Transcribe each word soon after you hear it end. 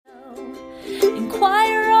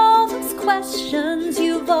Inquire all those questions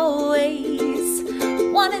you've always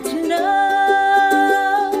wanted to know.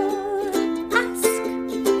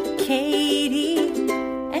 Ask Katie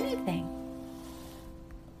anything.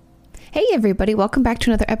 Hey everybody, welcome back to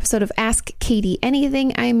another episode of Ask Katie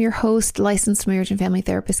Anything. I am your host, licensed marriage and family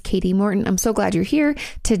therapist, Katie Morton. I'm so glad you're here.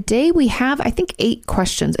 Today we have, I think, 8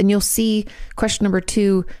 questions, and you'll see question number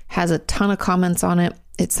 2 has a ton of comments on it.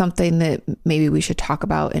 It's something that maybe we should talk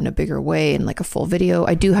about in a bigger way in like a full video.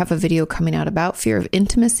 I do have a video coming out about fear of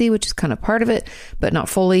intimacy, which is kind of part of it, but not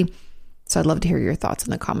fully. So I'd love to hear your thoughts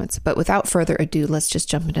in the comments. But without further ado, let's just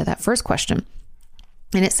jump into that first question.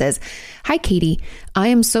 And it says, "Hi, Katie. I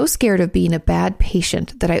am so scared of being a bad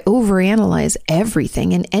patient that I overanalyze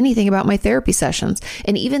everything and anything about my therapy sessions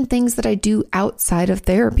and even things that I do outside of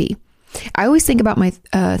therapy. I always think about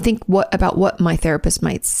what my therapist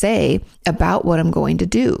might say about what I'm going to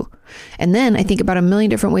do. And then I think about a million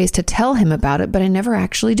different ways to tell him about it, but I never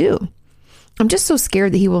actually do. I'm just so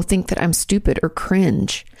scared that he will think that I'm stupid or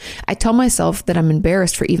cringe. I tell myself that I'm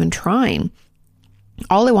embarrassed for even trying.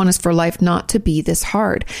 All I want is for life not to be this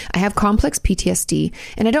hard. I have complex PTSD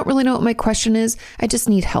and I don't really know what my question is. I just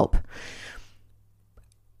need help."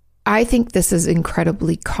 I think this is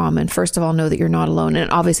incredibly common. First of all, know that you're not alone.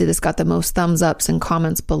 And obviously this got the most thumbs ups and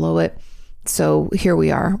comments below it. So here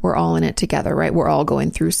we are. We're all in it together, right? We're all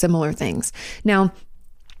going through similar things. Now,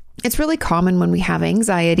 it's really common when we have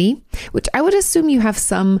anxiety, which I would assume you have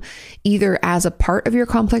some either as a part of your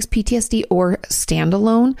complex PTSD or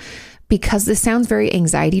standalone, because this sounds very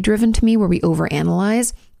anxiety driven to me where we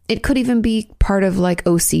overanalyze. It could even be part of like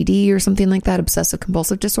OCD or something like that, obsessive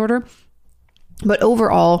compulsive disorder. But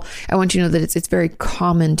overall, I want you to know that it's very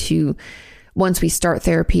common to, once we start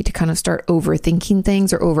therapy, to kind of start overthinking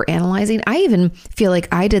things or overanalyzing. I even feel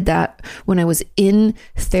like I did that when I was in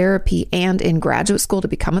therapy and in graduate school to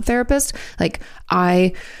become a therapist. Like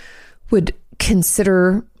I would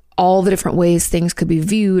consider all the different ways things could be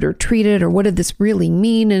viewed or treated, or what did this really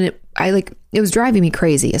mean? And it was driving me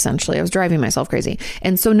crazy, essentially. I was driving myself crazy.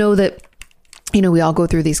 And so know that, we all go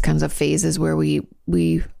through these kinds of phases where we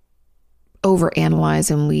overanalyze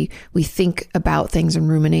and we think about things and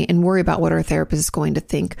ruminate and worry about what our therapist is going to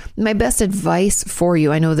think. My best advice for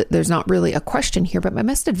you, I know that there's not really a question here, but my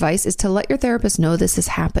best advice is to let your therapist know this is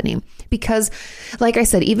happening. Because like I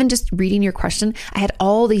said, even just reading your question, I had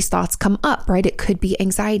all these thoughts come up, right? It could be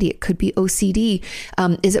anxiety. It could be OCD.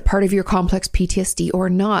 Is it part of your complex PTSD or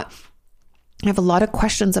not? I have a lot of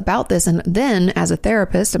questions about this. And then as a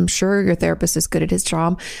therapist, I'm sure your therapist is good at his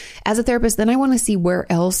job. As a therapist, then I want to see where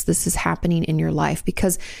else this is happening in your life,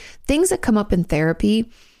 because things that come up in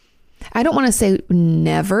therapy, I don't want to say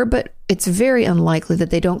never, but it's very unlikely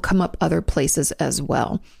that they don't come up other places as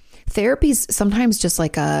well. Therapy's sometimes just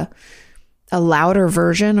like a louder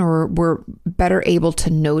version, or we're better able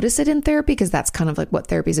to notice it in therapy because that's kind of like what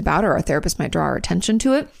therapy is about, or our therapist might draw our attention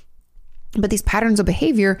to it. But these patterns of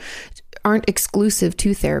behavior aren't exclusive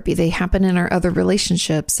to therapy. They happen in our other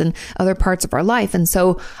relationships and other parts of our life. And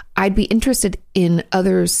so I'd be interested in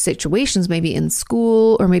other situations, maybe in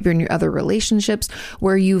school or maybe in your other relationships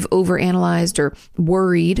where you've overanalyzed or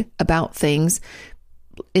worried about things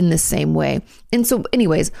in the same way. And so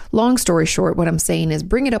anyways, long story short, what I'm saying is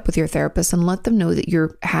bring it up with your therapist and let them know that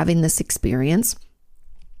you're having this experience,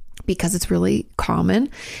 because it's really common,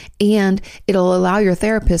 and it'll allow your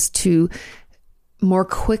therapist to more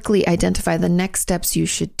quickly identify the next steps you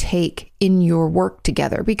should take in your work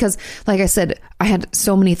together. Because like I said, I had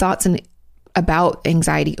so many thoughts about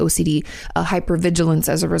anxiety, OCD, hypervigilance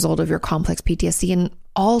as a result of your complex PTSD, and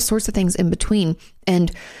all sorts of things in between.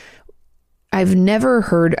 And I've never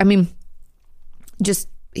heard, just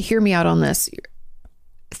hear me out on this.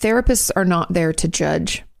 Therapists are not there to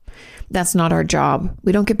judge. That's not our job.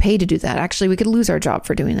 We don't get paid to do that. Actually, we could lose our job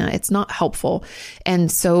for doing that. It's not helpful.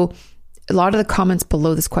 And so a lot of the comments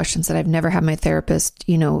below this question said, I've never had my therapist,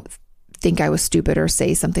 think I was stupid or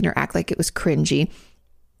say something or act like it was cringy.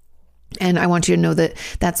 And I want you to know that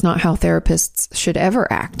that's not how therapists should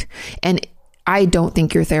ever act. And I don't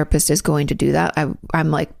think your therapist is going to do that.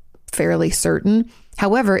 I'm like fairly certain.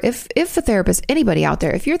 However, if a therapist, anybody out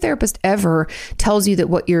there, if your therapist ever tells you that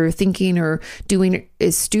what you're thinking or doing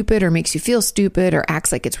is stupid or makes you feel stupid or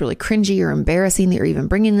acts like it's really cringy or embarrassing that you're even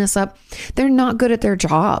bringing this up, they're not good at their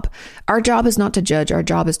job. Our job is not to judge. Our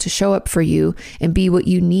job is to show up for you and be what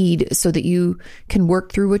you need so that you can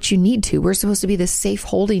work through what you need to. We're supposed to be this safe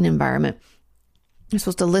holding environment. You're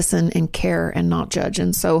supposed to listen and care and not judge.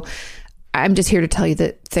 And so I'm just here to tell you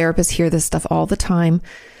that therapists hear this stuff all the time.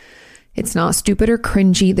 It's not stupid or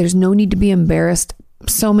cringy. There's no need to be embarrassed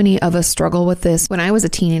so many of us struggle with this. When I was a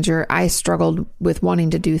teenager, I struggled with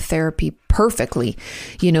wanting to do therapy perfectly,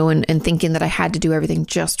 and thinking that I had to do everything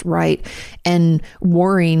just right, and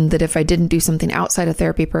worrying that if I didn't do something outside of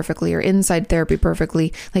therapy perfectly or inside therapy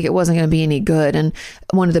perfectly, like it wasn't going to be any good. And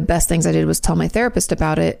one of the best things I did was tell my therapist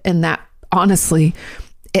about it. And that honestly,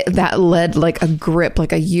 that led like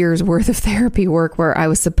a year's worth of therapy work where I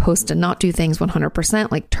was supposed to not do things 100%,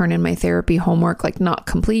 like turn in my therapy homework, like not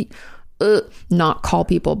complete, not call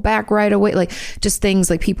people back right away, like just things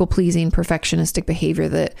like people pleasing, perfectionistic behavior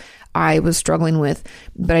that I was struggling with,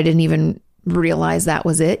 but I didn't even realize that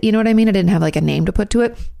was it. You know what I mean? I didn't have like a name to put to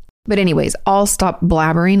it. But anyways, I'll stop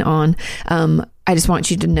blabbering on. I just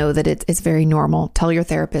want you to know that it's very normal. Tell your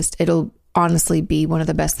therapist. It'll honestly be one of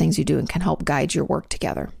the best things you do and can help guide your work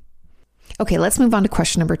together. Okay, let's move on to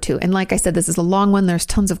question number 2. And like I said, this is a long one. There's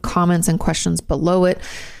tons of comments and questions below it,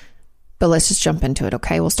 but let's just jump into it.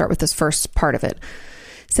 Okay, we'll start with this first part of it.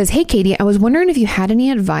 It says, "Hey, Katie, I was wondering if you had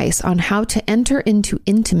any advice on how to enter into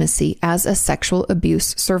intimacy as a sexual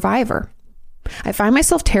abuse survivor. I find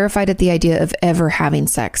myself terrified at the idea of ever having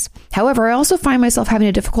sex. However, I also find myself having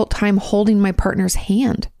a difficult time holding my partner's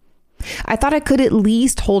hand. I thought I could at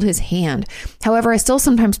least hold his hand. However, I still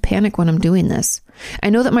sometimes panic when I'm doing this. I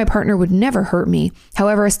know that my partner would never hurt me.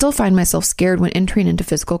 However, I still find myself scared when entering into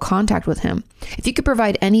physical contact with him. If you could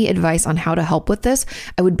provide any advice on how to help with this,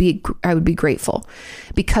 I would be grateful,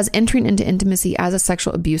 because entering into intimacy as a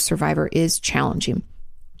sexual abuse survivor is challenging.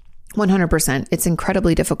 100%. It's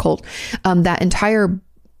incredibly difficult. That entire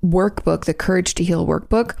workbook, the Courage to Heal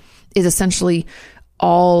workbook, is essentially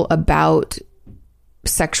all about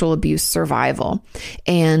sexual abuse survival.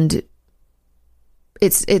 And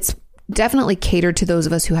it's definitely catered to those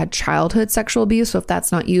of us who had childhood sexual abuse. So if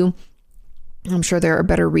that's not you, I'm sure there are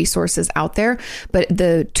better resources out there, but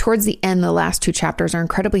towards the end, the last 2 chapters are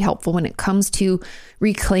incredibly helpful when it comes to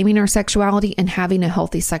reclaiming our sexuality and having a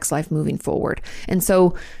healthy sex life moving forward. And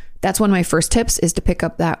so that's one of my first tips, is to pick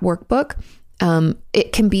up that workbook.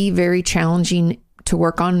 It can be very challenging to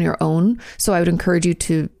work on your own. So I would encourage you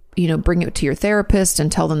to bring it to your therapist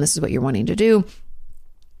and tell them this is what you're wanting to do.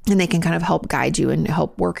 And they can kind of help guide you and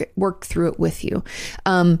help work through it with you.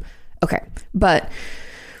 Okay. But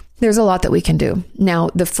there's a lot that we can do.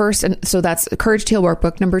 Now, the first, and so that's Courage to Heal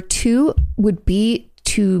workbook. Number 2 would be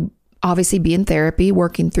to obviously be in therapy,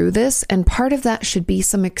 working through this. And part of that should be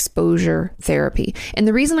some exposure therapy. And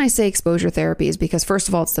the reason I say exposure therapy is because, first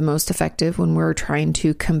of all, it's the most effective when we're trying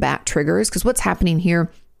to combat triggers, because what's happening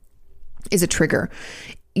here is a trigger.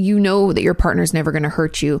 You know that your partner's never going to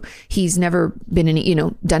hurt you. He's never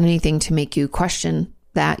been done anything to make you question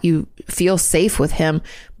that. You feel safe with him,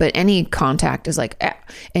 but any contact is like, eh.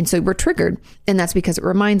 And so we're triggered. And that's because it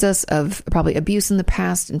reminds us of probably abuse in the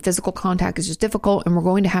past, and physical contact is just difficult. And we're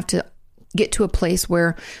going to have to get to a place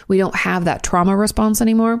where we don't have that trauma response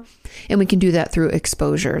anymore. And we can do that through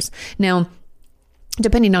exposures. Now,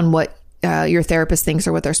 depending on what your therapist thinks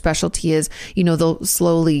or what their specialty is, they'll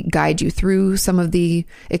slowly guide you through some of the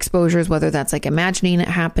exposures, whether that's like imagining it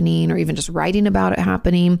happening or even just writing about it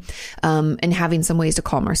happening, and having some ways to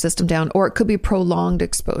calm our system down. Or it could be prolonged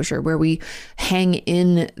exposure where we hang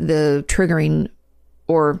in the triggering,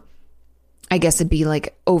 or I guess it'd be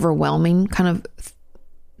like overwhelming kind of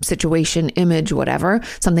situation, image, whatever,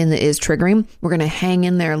 something that is triggering. We're going to hang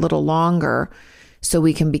in there a little longer so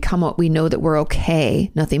we can become what we know that we're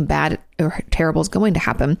okay. Nothing bad or terrible is going to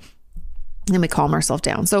happen. And we calm ourselves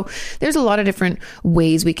down. So there's a lot of different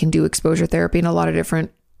ways we can do exposure therapy and a lot of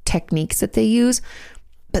different techniques that they use,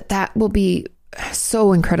 but that will be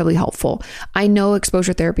so incredibly helpful. I know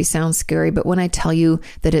exposure therapy sounds scary, but when I tell you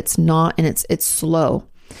that it's not, and it's slow,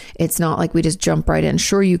 it's not like we just jump right in.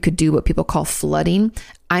 Sure, you could do what people call flooding.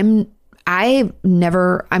 I'm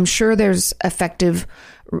sure there's effective,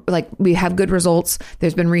 like we have good results.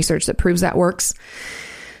 There's been research that proves that works.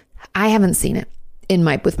 I haven't seen it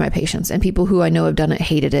with my patients, and people who I know have done it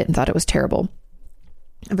hated it and thought it was terrible.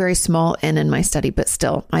 A very small N in my study, but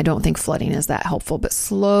still, I don't think flooding is that helpful. But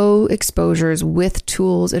slow exposures with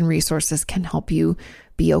tools and resources can help you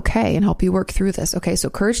be okay and help you work through this. Okay, so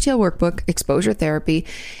Courage to Heal workbook, exposure therapy,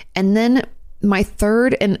 and then my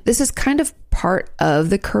third, and this is kind of part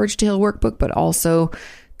of the Courage to Heal workbook, but also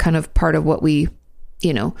kind of part of what we,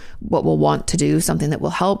 what we'll want to do, something that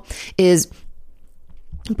will help, is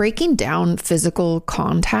breaking down physical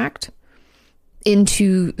contact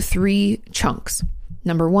into 3 chunks.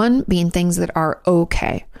 Number 1 being things that are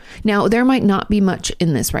okay. Now, there might not be much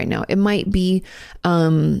in this right now. It might be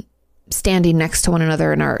standing next to one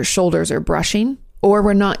another and our shoulders are brushing, or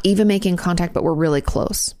we're not even making contact, but we're really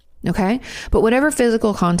close. Okay. But whatever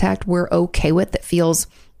physical contact we're okay with that feels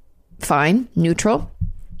fine, neutral,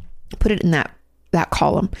 put it in that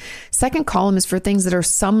column. Second column is for things that are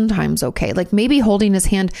sometimes okay. Like maybe holding his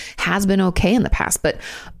hand has been okay in the past, but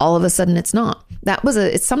all of a sudden it's not.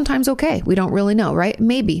 It's sometimes okay. We don't really know, right?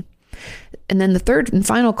 Maybe. And then the third and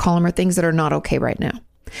final column are things that are not okay right now.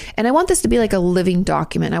 And I want this to be like a living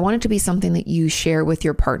document. I want it to be something that you share with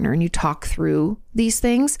your partner and you talk through these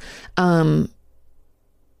things.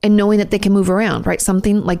 And knowing that they can move around, right?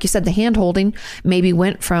 Something like you said, the hand holding maybe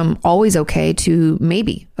went from always okay to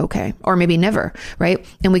maybe okay, or maybe never, right?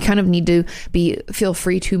 And we kind of need to feel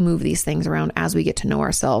free to move these things around as we get to know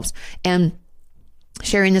ourselves. And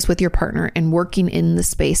sharing this with your partner and working in the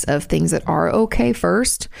space of things that are okay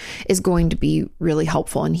first is going to be really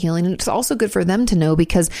helpful and healing. And it's also good for them to know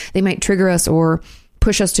because they might trigger us or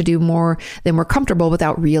push us to do more than we're comfortable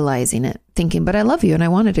without realizing it, thinking, but I love you and I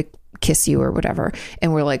wanted to kiss you or whatever.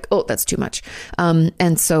 And we're like, oh, that's too much.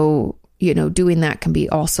 And so, doing that can be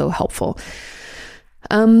also helpful.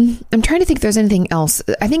 I'm trying to think if there's anything else.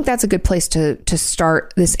 I think that's a good place to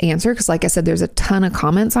start this answer. Cause like I said, there's a ton of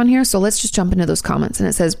comments on here. So let's just jump into those comments. And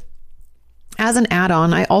it says, as an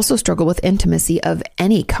add-on, I also struggle with intimacy of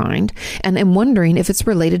any kind and am wondering if it's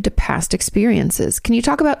related to past experiences. Can you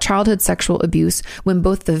talk about childhood sexual abuse when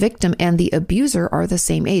both the victim and the abuser are the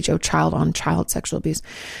same age? Oh, child-on-child sexual abuse.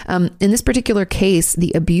 In this particular case,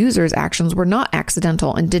 the abuser's actions were not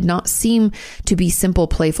accidental and did not seem to be simple,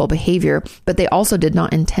 playful behavior, but they also did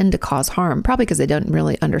not intend to cause harm, probably because they didn't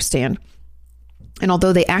really understand. And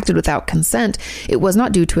although they acted without consent, it was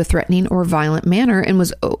not due to a threatening or violent manner and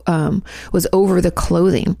was over the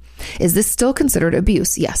clothing. Is this still considered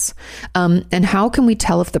abuse? Yes. And how can we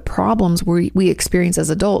tell if the problems we experience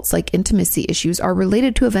as adults, like intimacy issues, are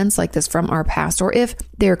related to events like this from our past, or if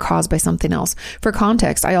they're caused by something else? For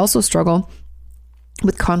context, I also struggle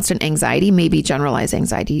with constant anxiety, maybe generalized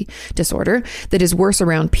anxiety disorder that is worse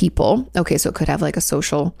around people. Okay, so it could have like a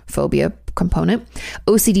social phobia component,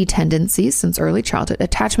 OCD tendencies since early childhood,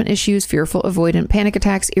 attachment issues, fearful, avoidant, panic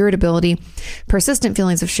attacks, irritability, persistent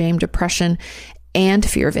feelings of shame, depression, and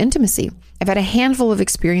fear of intimacy. I've had a handful of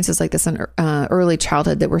experiences like this in early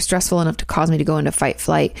childhood that were stressful enough to cause me to go into fight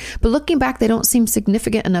flight. But looking back, they don't seem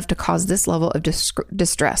significant enough to cause this level of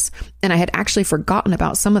distress. And I had actually forgotten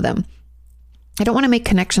about some of them. I don't want to make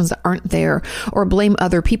connections that aren't there or blame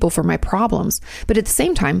other people for my problems. But at the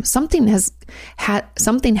same time, something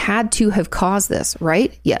had to have caused this,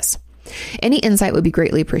 right? Yes. Any insight would be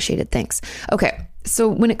greatly appreciated. Thanks. Okay. So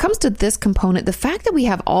when it comes to this component, the fact that we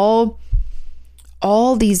have all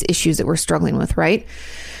these issues that we're struggling with, right?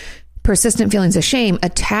 Persistent feelings of shame,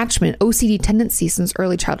 attachment, OCD tendencies since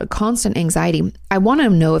early childhood, constant anxiety. I want to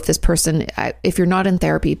know if this person, if you're not in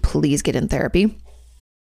therapy, please get in therapy.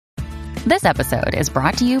 This episode is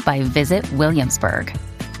brought to you by Visit Williamsburg.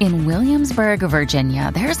 In Williamsburg,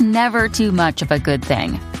 Virginia, there's never too much of a good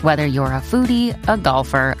thing. Whether you're a foodie, a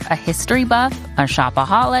golfer, a history buff, a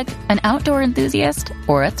shopaholic, an outdoor enthusiast,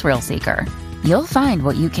 or a thrill seeker, you'll find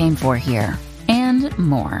what you came for here and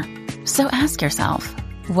more. So ask yourself,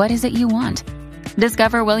 what is it you want?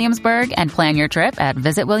 Discover Williamsburg and plan your trip at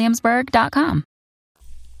visitwilliamsburg.com.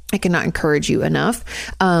 I cannot encourage you enough.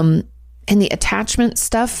 And the attachment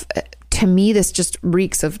stuff, to me, this just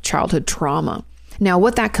reeks of childhood trauma. Now,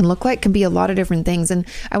 what that can look like can be a lot of different things. And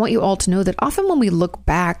I want you all to know that often when we look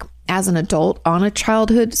back as an adult on a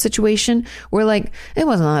childhood situation, we're like, it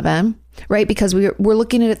wasn't that bad, right? Because we're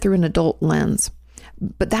looking at it through an adult lens.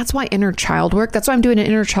 But that's why inner child work, that's why I'm doing an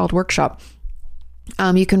inner child workshop.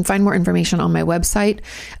 You can find more information on my website,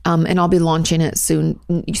 and I'll be launching it soon,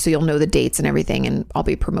 so you'll know the dates and everything, and I'll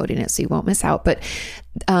be promoting it so you won't miss out. But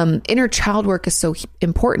inner child work is so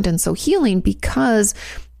important and so healing because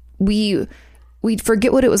we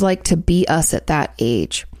forget what it was like to be us at that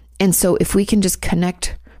age. And so if we can just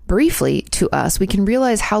connect briefly to us, we can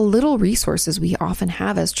realize how little resources we often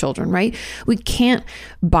have as children, right? We can't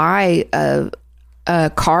buy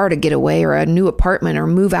a car to get away or a new apartment or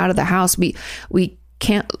move out of the house. We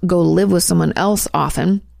can't go live with someone else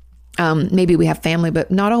often. Maybe we have family, but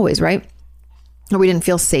not always, right? Or we didn't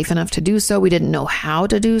feel safe enough to do so. We didn't know how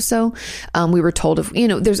to do so. We were told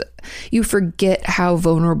you forget how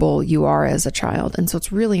vulnerable you are as a child. And so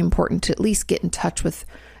it's really important to at least get in touch with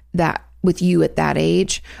you at that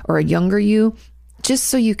age or a younger you, just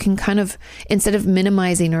so you can kind of, instead of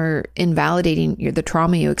minimizing or invalidating the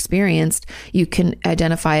trauma you experienced, you can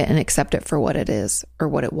identify it and accept it for what it is or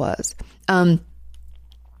what it was.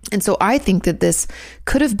 And so I think that this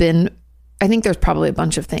could have been I think there's probably a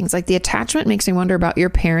bunch of things. Like the attachment makes me wonder about your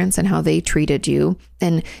parents and how they treated you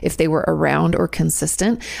and if they were around or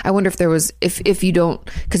consistent. I wonder if there was, if you don't,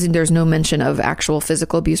 because there's no mention of actual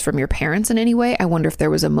physical abuse from your parents in any way. I wonder if there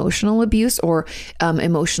was emotional abuse or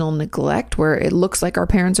emotional neglect where it looks like our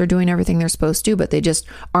parents are doing everything they're supposed to, but they just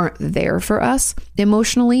aren't there for us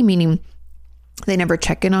emotionally, meaning they never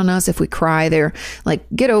check in on us. If we cry, they're like,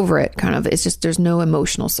 get over it kind of. It's just, there's no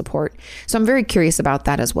emotional support. So I'm very curious about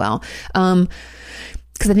that as well. Because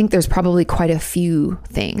I think there's probably quite a few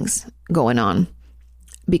things going on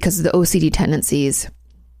because of the OCD tendencies.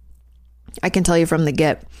 I can tell you from the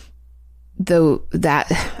get, though,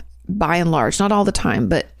 that by and large, not all the time,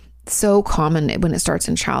 but so common when it starts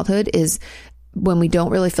in childhood is when we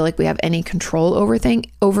don't really feel like we have any control over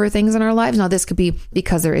things in our lives. Now, this could be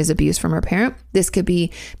because there is abuse from our parent. This could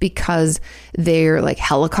be because they're like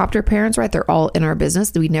helicopter parents, right? They're all in our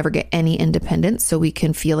business. We never get any independence. So we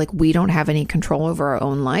can feel like we don't have any control over our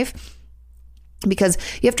own life. Because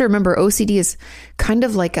you have to remember, OCD is kind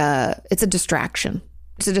of like it's a distraction.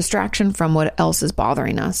 It's a distraction from what else is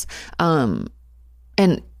bothering us. And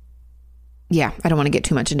yeah, I don't want to get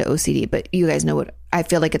too much into OCD, but you guys know what I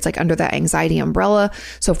feel like. It's like under that anxiety umbrella.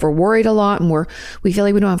 So if we're worried a lot and we feel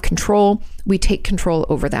like we don't have control, we take control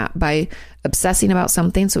over that by obsessing about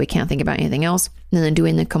something so we can't think about anything else. And then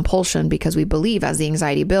doing the compulsion because we believe as the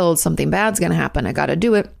anxiety builds, something bad's going to happen. I got to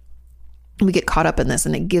do it. We get caught up in this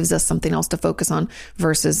and it gives us something else to focus on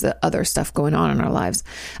versus the other stuff going on in our lives.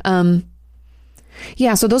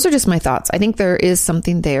 Yeah, so those are just my thoughts. I think there is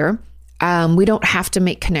something there. We don't have to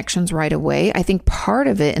make connections right away. I think part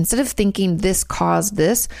of it, instead of thinking this caused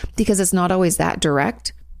this, because it's not always that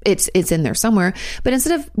direct, it's in there somewhere. But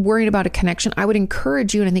instead of worrying about a connection, I would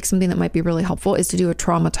encourage you, and I think something that might be really helpful is to do a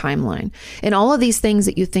trauma timeline. And all of these things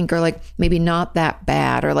that you think are like maybe not that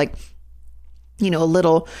bad or like, you know,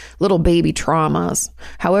 little baby traumas,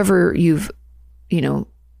 however you've, you know,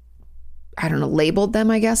 I don't know, labeled them,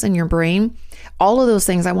 I guess, in your brain. All of those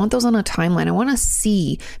things, I want those on a timeline. I want to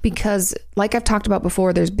see, because like I've talked about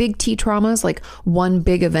before, there's big T traumas, like one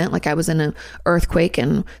big event, like I was in an earthquake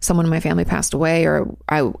and someone in my family passed away, or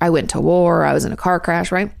I went to war, or I was in a car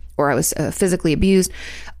crash, right? Or I was physically abused.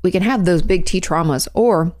 We can have those big T traumas,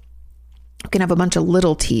 or we can have a bunch of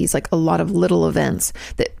little T's, like a lot of little events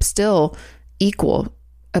that still equal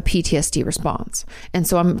a PTSD response. And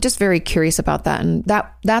so I'm just very curious about that. And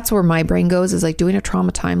that's where my brain goes, is like doing a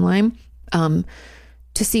trauma timeline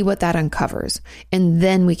to see what that uncovers. And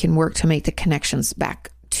then we can work to make the connections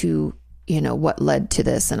back to, you know, what led to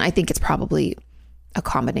this. And I think it's probably a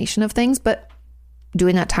combination of things, but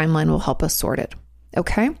doing that timeline will help us sort it.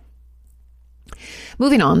 Okay.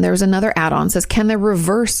 Moving on, there's another add-on. Says, can the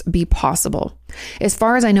reverse be possible? As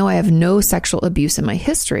far as I know, I have no sexual abuse in my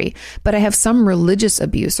history, but I have some religious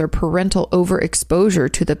abuse or parental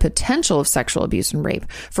overexposure to the potential of sexual abuse and rape.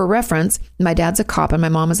 For reference, my dad's a cop and my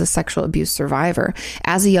mom is a sexual abuse survivor.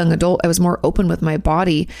 As a young adult, I was more open with my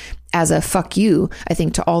body as a fuck you, I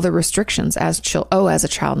think, to all the restrictions as a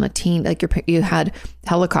child and a teen. Like you had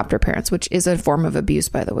helicopter parents, which is a form of abuse,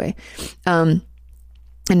 by the way.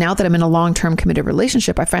 And now that I'm in a long-term committed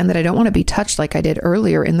relationship, I find that I don't want to be touched like I did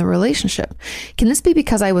earlier in the relationship. Can this be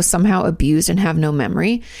because I was somehow abused and have no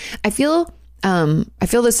memory? I feel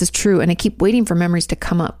this is true, and I keep waiting for memories to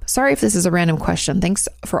come up. Sorry if this is a random question. Thanks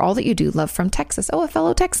for all that you do. Love from Texas. Oh, a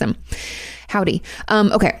fellow Texan. Howdy.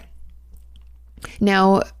 Okay.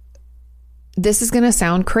 Now, this is going to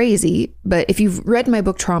sound crazy, but if you've read my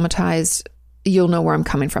book, Traumatized, you'll know where I'm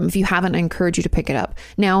coming from. If you haven't, I encourage you to pick it up.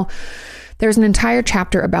 Now, there's an entire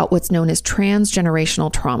chapter about what's known as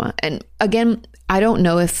transgenerational trauma. And again, I don't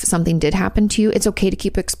know if something did happen to you. It's okay to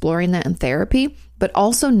keep exploring that in therapy, but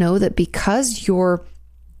also know that because your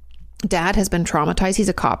dad has been traumatized, he's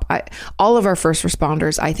a cop. All of our first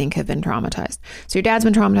responders, I think, have been traumatized. So your dad's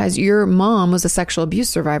been traumatized. Your mom was a sexual abuse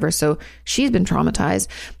survivor, so she's been traumatized.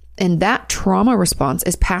 And that trauma response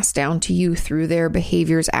is passed down to you through their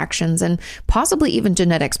behaviors, actions, and possibly even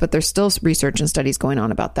genetics, but there's still research and studies going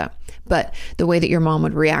on about that. But the way that your mom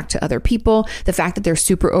would react to other people, the fact that they're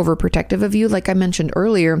super overprotective of you, like I mentioned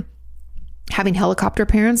earlier, having helicopter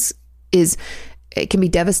parents it can be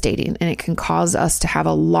devastating, and it can cause us to have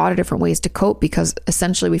a lot of different ways to cope, because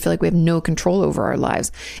essentially we feel like we have no control over our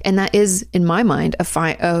lives. And that is, in my mind,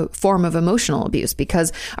 a form of emotional abuse,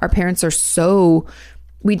 because our parents are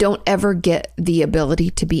we don't ever get the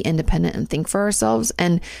ability to be independent and think for ourselves.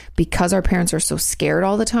 And because our parents are so scared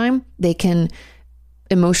all the time, they can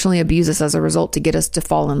emotionally abuse us as a result to get us to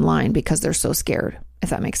fall in line because they're so scared,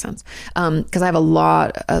 if that makes sense. Because I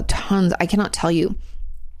have tons, I cannot tell you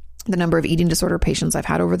the number of eating disorder patients I've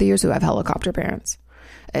had over the years who have helicopter parents.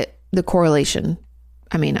 the correlation,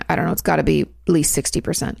 I mean, I don't know, it's got to be at least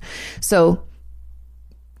 60%. So,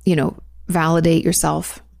 validate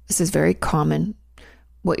yourself. This is very common.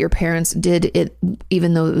 What your parents did,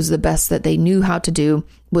 even though it was the best that they knew how to do,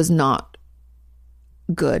 was not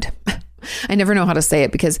good. I never know how to say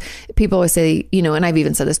it because people always say, and I've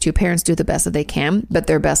even said this too, parents do the best that they can, but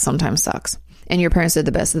their best sometimes sucks. And your parents did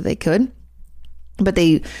the best that they could, but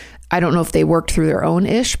I don't know if they worked through their own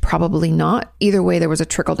ish, probably not. Either way, there was a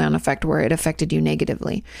trickle down effect where it affected you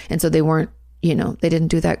negatively. And so they weren't, they didn't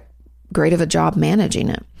do that great of a job managing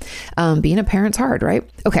it. Being a parent's hard, right?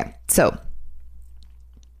 Okay. So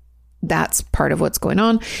that's part of what's going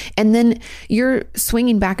on. And then you're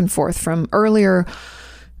swinging back and forth from earlier,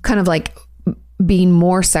 kind of like being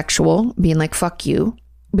more sexual, being like, fuck you,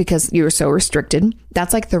 because you were so restricted.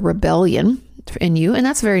 That's like the rebellion in you. And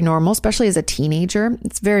that's very normal, especially as a teenager.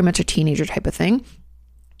 It's very much a teenager type of thing.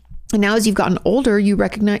 And now as you've gotten older, you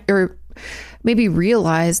recognize or maybe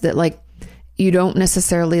realize that like, you don't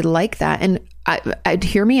necessarily like that. And I'd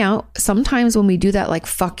hear me out. Sometimes when we do that, like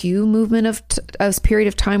fuck you movement of a period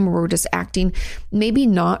of time where we're just acting, maybe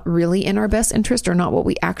not really in our best interest or not what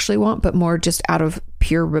we actually want, but more just out of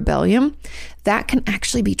pure rebellion, that can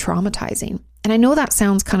actually be traumatizing. And I know that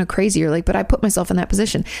sounds kind of crazy. You're like, but I put myself in that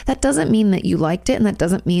position. That doesn't mean that you liked it. And that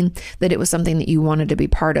doesn't mean that it was something that you wanted to be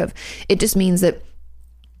part of. It just means that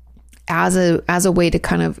as a way to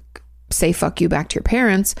kind of say fuck you back to your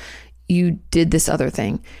parents, you did this other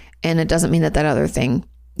thing. And it doesn't mean that other thing,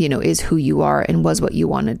 is who you are and was what you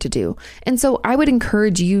wanted to do. And so I would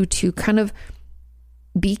encourage you to kind of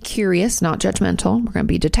be curious, not judgmental. We're going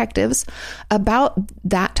to be detectives about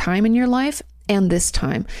that time in your life and this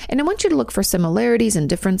time. And I want you to look for similarities and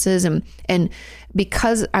differences. And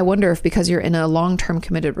because I wonder if because you're in a long-term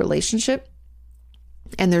committed relationship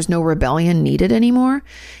and there's no rebellion needed anymore,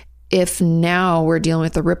 if now we're dealing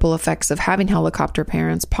with the ripple effects of having helicopter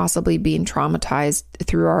parents, possibly being traumatized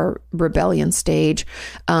through our rebellion stage,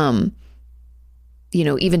 even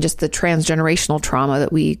just the transgenerational trauma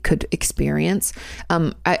that we could experience.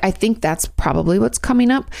 I think that's probably what's coming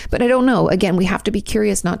up, but I don't know. Again, we have to be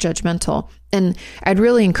curious, not judgmental. And I'd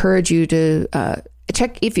really encourage you to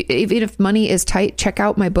check, if money is tight, check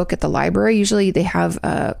out my book at the library. Usually they have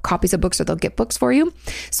copies of books or they'll get books for you.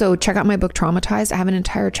 So check out my book, Traumatized. I have an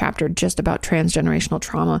entire chapter just about transgenerational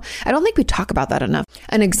trauma. I don't think we talk about that enough.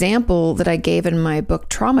 An example that I gave in my book,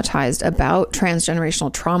 Traumatized, about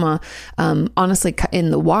transgenerational trauma, honestly,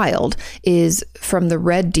 in the wild, is from the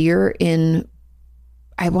red deer in,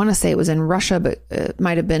 I want to say it was in Russia, but it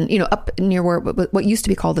might have been, up near what used to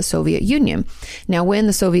be called the Soviet Union. Now, when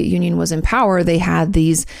the Soviet Union was in power, they had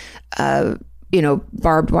these,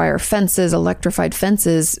 barbed wire fences, electrified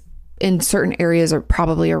fences in certain areas, or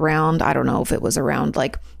probably around, I don't know if it was around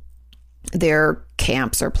like their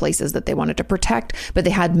camps or places that they wanted to protect, but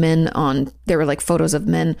they had there were like photos of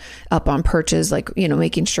men up on perches, like,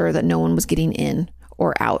 making sure that no one was getting in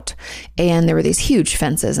or out. And there were these huge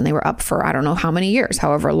fences and they were up for, I don't know how many years,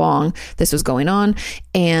 however long this was going on.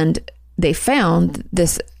 And they found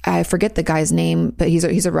this, I forget the guy's name, but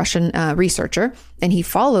he's a Russian researcher, and he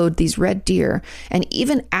followed these red deer. And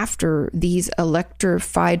even after these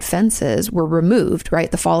electrified fences were removed, right,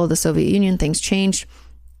 the fall of the Soviet Union, things changed.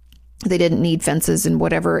 They didn't need fences in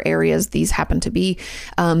whatever areas these happened to be.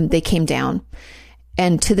 They came down.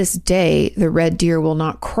 And to this day, the red deer will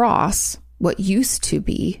not cross what used to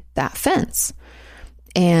be that fence.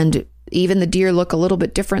 And even the deer look a little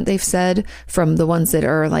bit different, they've said, from the ones that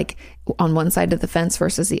are like on one side of the fence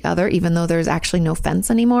versus the other, even though there's actually no fence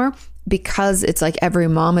anymore, because it's like every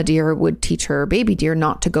mama deer would teach her baby deer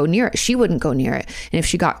not to go near it. She wouldn't go near it. And if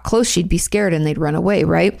she got close, she'd be scared and they'd run away,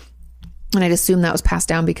 right? And I'd assume that was passed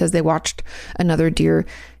down because they watched another deer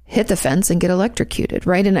hit the fence and get electrocuted,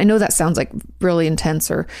 right? And I know that sounds like really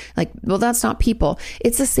intense, or like, well, that's not people.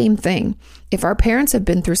 It's the same thing. If our parents have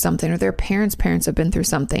been through something, or their parents' parents have been through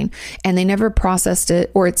something, and they never processed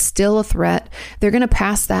it, or it's still a threat, they're going to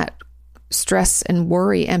pass that stress and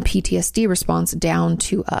worry and PTSD response down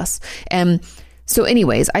to us. And so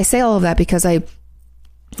anyways, I say all of that because I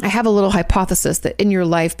have a little hypothesis that in your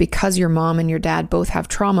life, because your mom and your dad both have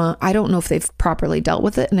trauma, I don't know if they've properly dealt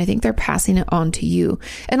with it. And I think they're passing it on to you.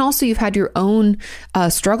 And also you've had your own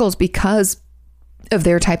struggles because of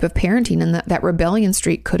their type of parenting, and that rebellion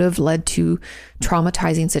streak could have led to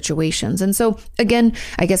traumatizing situations. And so again,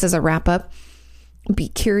 I guess as a wrap up, be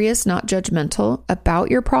curious, not judgmental about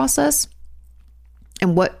your process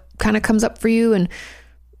and what kind of comes up for you, and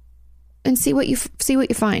see what you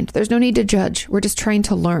find. There's no need to judge. We're just trying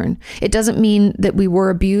to learn. It doesn't mean that we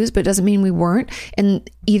were abused, but it doesn't mean we weren't. And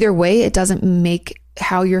either way, it doesn't make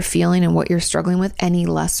how you're feeling and what you're struggling with any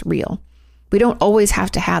less real. We don't always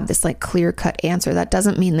have to have this like clear cut answer. That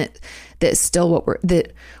doesn't mean that still what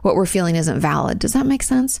we're feeling isn't valid. Does that make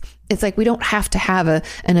sense? It's like we don't have to have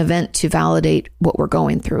an event to validate what we're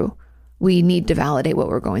going through. We need to validate what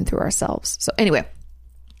we're going through ourselves. So anyway,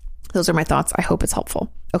 those are my thoughts. I hope it's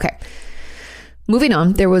helpful. Okay. Moving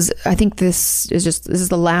on, I think this is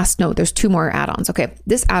the last note. There's 2 more add-ons. Okay.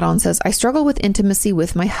 This add-on says, I struggle with intimacy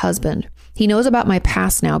with my husband. He knows about my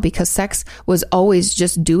past now because sex was always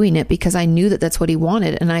just doing it because I knew that that's what he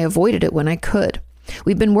wanted and I avoided it when I could.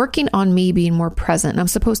 We've been working on me being more present and I'm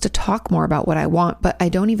supposed to talk more about what I want, but I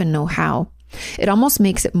don't even know how. It almost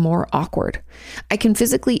makes it more awkward. I can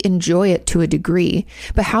physically enjoy it to a degree,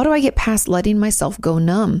 but how do I get past letting myself go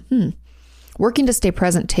numb? Working to stay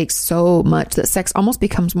present takes so much that sex almost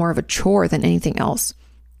becomes more of a chore than anything else.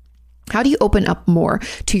 How do you open up more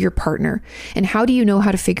to your partner? And how do you know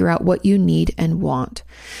how to figure out what you need and want?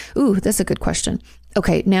 Ooh, that's a good question.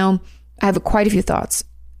 Okay, now I have quite a few thoughts.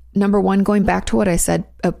 Number 1, going back to what I said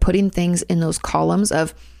of putting things in those columns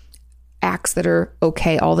of acts that are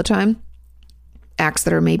okay all the time, acts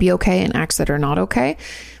that are maybe okay, and acts that are not okay.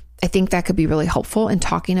 I think that could be really helpful, and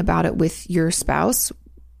talking about it with your spouse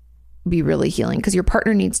be really healing because your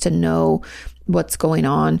partner needs to know what's going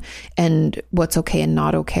on and what's okay and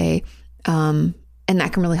not okay. And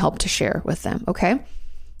that can really help to share with them. Okay.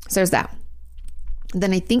 So there's that.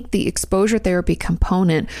 Then I think the exposure therapy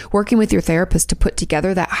component, working with your therapist to put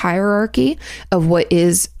together that hierarchy of what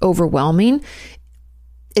is overwhelming,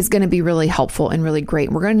 is going to be really helpful and really great.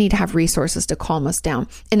 We're going to need to have resources to calm us down.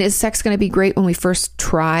 And is sex going to be great when we first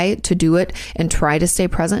try to do it and try to stay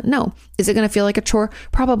present? No. Is it going to feel like a chore?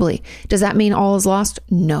 Probably. Does that mean all is lost?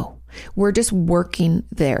 No. We're just working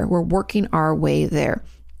there. We're working our way there.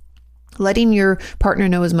 Letting your partner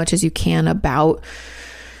know as much as you can about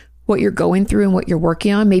what you're going through and what you're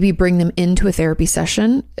working on. Maybe bring them into a therapy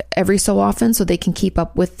session every so often so they can keep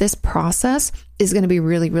up with this process is going to be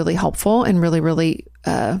really, really helpful and really, really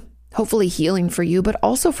hopefully healing for you, but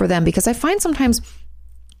also for them. Because I find sometimes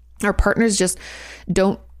our partners just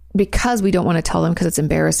don't, because we don't want to tell them because it's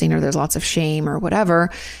embarrassing or there's lots of shame or whatever,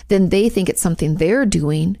 then they think it's something they're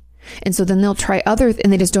doing. And so then they'll try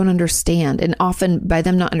and they just don't understand. And often by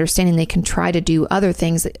them not understanding, they can try to do other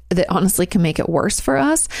things that honestly can make it worse for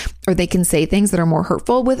us, or they can say things that are more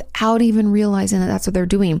hurtful without even realizing that that's what they're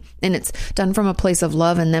doing. And it's done from a place of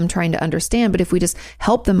love and them trying to understand. But if we just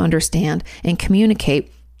help them understand and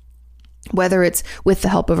communicate, whether it's with the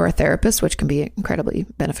help of our therapist, which can be incredibly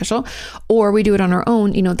beneficial, or we do it on our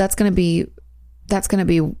own, that's going to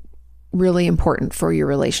be really important for your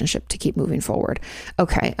relationship to keep moving forward.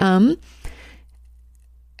 Okay. And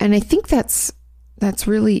I think that's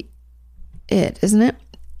really it, isn't it?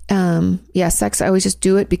 Yeah, sex, I always just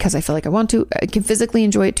do it because I feel like I want to. I can physically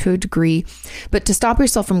enjoy it to a degree, but to stop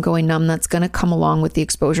yourself from going numb, that's going to come along with the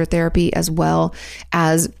exposure therapy, as well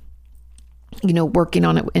as, working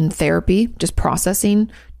on it in therapy, just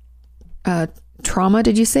processing, trauma.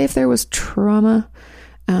 Did you say if there was trauma?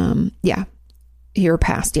 Yeah. Your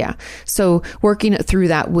past. Yeah. So working through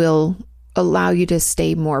that will allow you to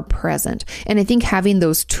stay more present. And I think having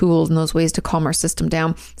those tools and those ways to calm our system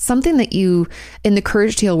down, something that in the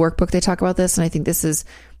Courage to Heal workbook, they talk about this. And I think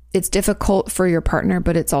it's difficult for your partner,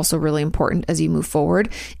 but it's also really important as you move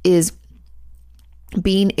forward, is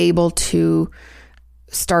being able to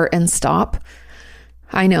start and stop.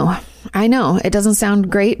 I know it doesn't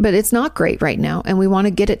sound great, but it's not great right now. And we want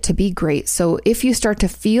to get it to be great. So if you start to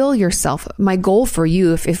feel yourself, my goal for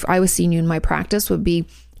you, if I was seeing you in my practice, would be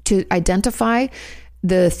to identify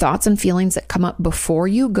the thoughts and feelings that come up before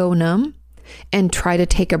you go numb and try to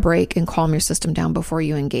take a break and calm your system down before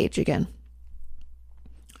you engage again.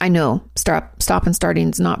 I know stop and starting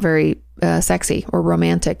is not very sexy or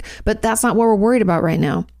romantic, but that's not what we're worried about right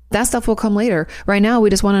now. That stuff will come later. Right now, we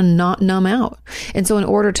just want to not numb out. And so in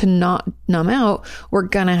order to not numb out, we're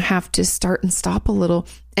going to have to start and stop a little.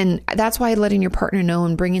 And that's why letting your partner know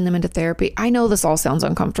and bringing them into therapy. I know this all sounds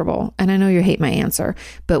uncomfortable and I know you hate my answer,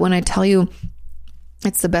 but when I tell you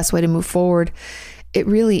it's the best way to move forward, it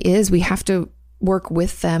really is. We have to work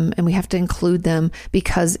with them and we have to include them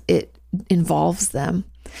because it involves them,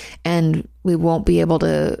 and we won't be able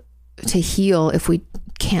to heal if we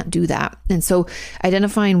can't do that. And so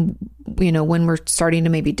identifying, when we're starting to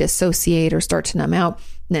maybe dissociate or start to numb out,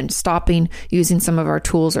 then stopping, using some of our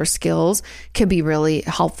tools or skills can be really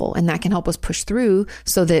helpful. And that can help us push through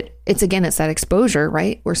so that it's that exposure,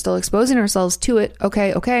 right? We're still exposing ourselves to it.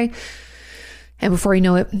 Okay. And before you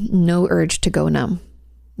know it, no urge to go numb.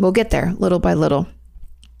 We'll get there little by little.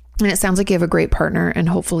 And it sounds like you have a great partner, and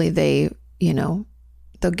hopefully they,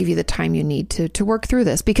 they'll give you the time you need to work through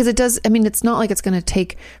this, because it does. I mean, it's not like it's going to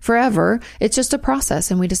take forever. It's just a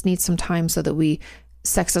process, and we just need some time so that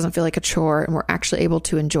sex doesn't feel like a chore and we're actually able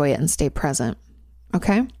to enjoy it and stay present.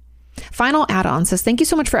 Okay. Final add-on says, thank you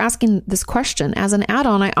so much for asking this question. As an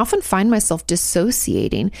add-on, I often find myself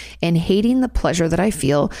dissociating and hating the pleasure that I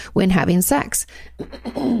feel when having sex.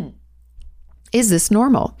 Is this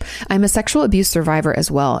normal? I'm a sexual abuse survivor as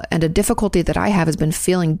well, and a difficulty that I have has been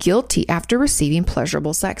feeling guilty after receiving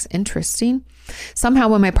pleasurable sex. Interesting. Somehow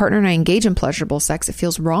when my partner and I engage in pleasurable sex, it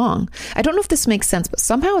feels wrong. I don't know if this makes sense, but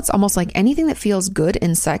somehow it's almost like anything that feels good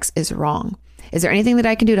in sex is wrong. Is there anything that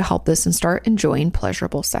I can do to help this and start enjoying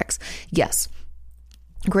pleasurable sex? Yes.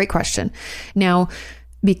 Great question. Now,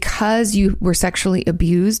 because you were sexually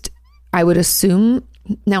abused, I would assume,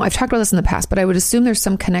 now I've talked about this in the past, but I would assume there's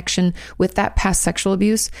some connection with that past sexual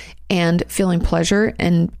abuse and feeling pleasure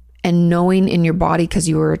and knowing in your body, because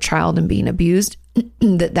you were a child and being abused,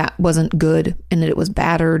 that wasn't good and that it was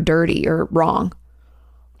bad or dirty or wrong.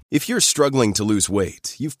 If you're struggling to lose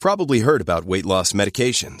weight, you've probably heard about weight loss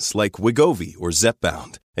medications like Wegovy or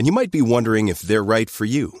Zepbound, and you might be wondering if they're right for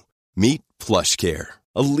you. Meet PlushCare,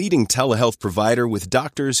 a leading telehealth provider with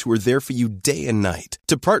doctors who are there for you day and night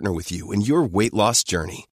to partner with you in your weight loss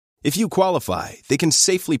journey. If you qualify, they can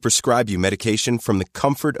safely prescribe you medication from the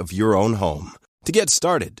comfort of your own home. To get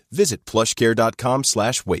started, visit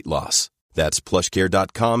plushcare.com/weightloss. That's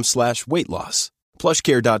plushcare.com/weightloss.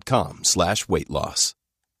 plushcare.com/weightloss.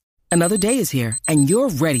 Another day is here, and you're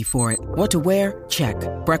ready for it. What to wear? Check.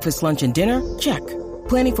 Breakfast, lunch, and dinner? Check.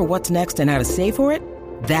 Planning for what's next and how to save for it?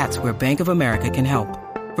 That's where Bank of America can help.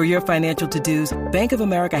 For your financial to-dos, Bank of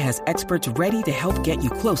America has experts ready to help get you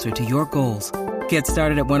closer to your goals. Get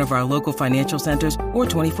started at one of our local financial centers or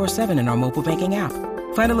 24/7 in our mobile banking app.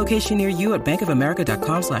 Find a location near you at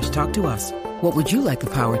bankofamerica.com/talktous. What would you like the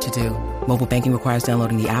power to do? Mobile banking requires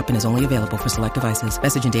downloading the app and is only available for select devices.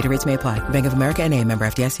 Message and data rates may apply. Bank of America NA, member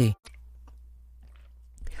FDIC.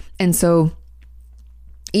 And so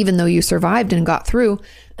even though you survived and got through,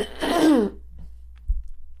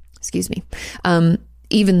 excuse me,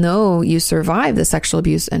 even though you survived the sexual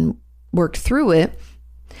abuse and worked through it,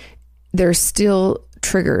 there's still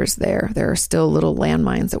triggers there. There are still little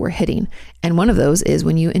landmines that we're hitting. And one of those is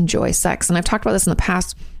when you enjoy sex. And I've talked about this in the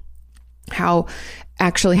past, how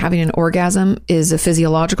actually having an orgasm is a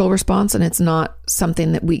physiological response and it's not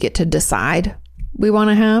something that we get to decide we want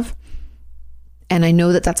to have. And I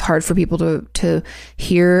know that that's hard for people to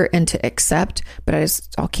hear and to accept, but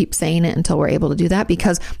I'll keep saying it until we're able to do that,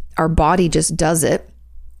 because our body just does it.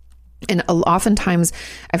 And oftentimes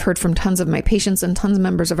I've heard from tons of my patients and tons of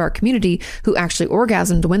members of our community who actually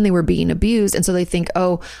orgasmed when they were being abused. And so they think,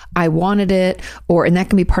 oh, I wanted it, and that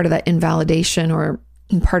can be part of that invalidation or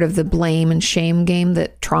part of the blame and shame game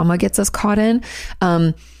that trauma gets us caught in.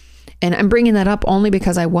 And I'm bringing that up only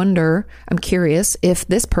because I'm curious if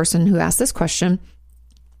this person who asked this question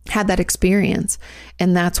had that experience,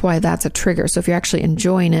 and that's why that's a trigger. So if you're actually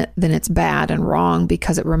enjoying it, then it's bad and wrong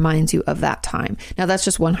because it reminds you of that time. Now that's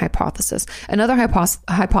just one hypothesis. Another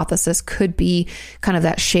hypothesis could be kind of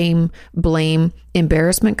that shame, blame,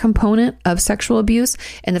 embarrassment component of sexual abuse,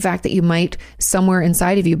 and the fact that you might somewhere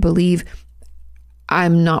inside of you believe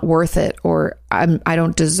I'm not worth it, or I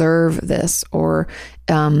don't deserve this, or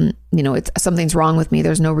something's wrong with me.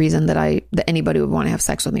 There's no reason that anybody would want to have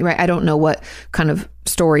sex with me, right? I don't know what kind of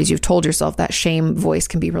stories you've told yourself. That shame voice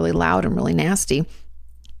can be really loud and really nasty.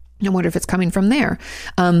 I wonder if it's coming from there.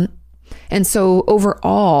 And so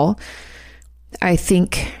overall, I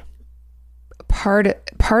think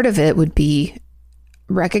part of it would be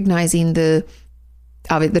recognizing the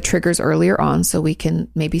triggers earlier on, so we can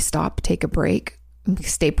maybe stop, take a break,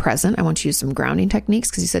 stay present. I want to use some grounding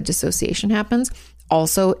techniques because you said dissociation happens.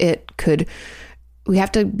 Also, we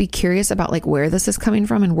have to be curious about like where this is coming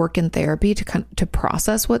from and work in therapy to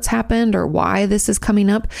process what's happened or why this is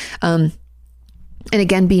coming up. And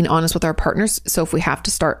again, being honest with our partners. So if we have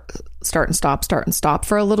to start and stop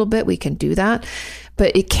for a little bit, we can do that,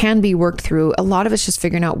 but it can be worked through. A lot of it's just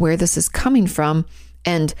figuring out where this is coming from.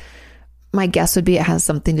 And my guess would be it has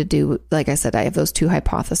something to do, like I said, I have those two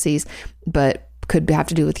hypotheses, but could have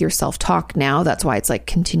to do with your self-talk now. That's why it's like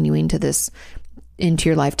continuing to this into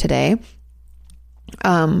your life today.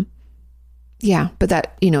 But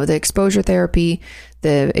that, the exposure therapy,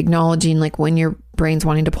 the acknowledging like when your brain's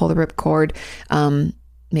wanting to pull the ripcord,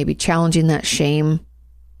 maybe challenging that shame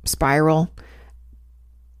spiral,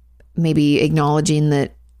 maybe acknowledging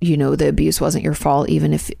that, the abuse wasn't your fault,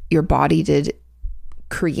 even if your body did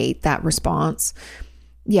create that response.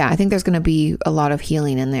 Yeah, I think there's going to be a lot of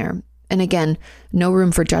healing in there. And again, no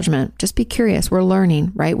room for judgment. Just be curious. We're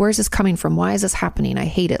learning, right? Where is this coming from? Why is this happening? I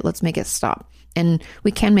hate it. Let's make it stop. And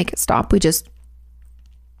we can make it stop. We just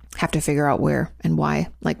have to figure out where and why.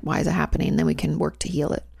 Like, why is it happening? And then we can work to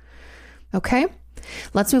heal it. Okay.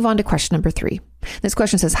 Let's move on to question number 3. This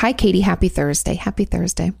question says, hi, Katie. Happy Thursday. Happy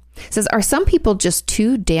Thursday. It says, are some people just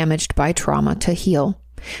too damaged by trauma to heal?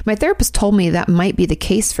 My therapist told me that might be the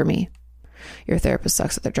case for me. Your therapist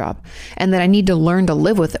sucks at their job. And that I need to learn to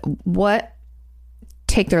live with it. What?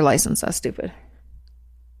 Take their license. That's stupid.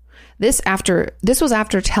 This was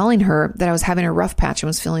after telling her that I was having a rough patch and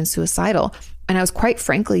was feeling suicidal. And it was quite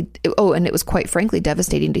frankly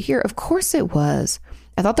devastating to hear. Of course it was.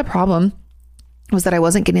 I thought the problem was that I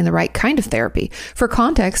wasn't getting the right kind of therapy. For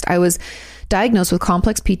context, I was diagnosed with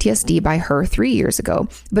complex PTSD by her 3 years ago,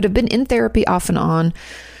 but have been in therapy off and on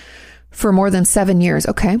for more than 7 years.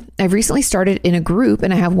 Okay. I've recently started in a group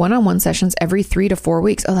and I have one-on-one sessions every 3 to 4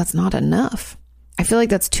 weeks. Oh, that's not enough. I feel like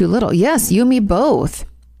that's too little. Yes, you and me both.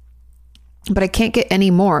 But I can't get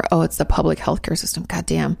any more. Oh, it's the public healthcare system. God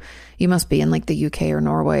damn. You must be in like the UK or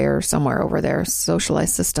Norway or somewhere over there.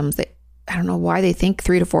 Socialized systems. I don't know why they think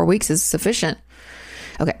 3 to 4 weeks is sufficient.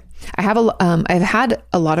 Okay. I've had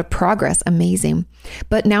a lot of progress. Amazing.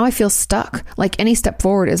 But now I feel stuck. Like any step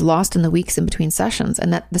forward is lost in the weeks in between sessions,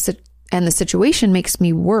 and the situation makes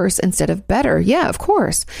me worse instead of better. Yeah, of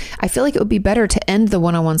course. I feel like it would be better to end the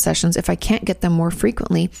one-on-one sessions if I can't get them more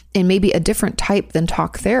frequently and maybe a different type than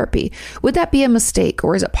talk therapy. Would that be a mistake,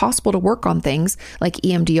 or is it possible to work on things like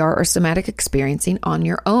EMDR or somatic experiencing on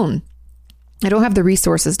your own? I don't have the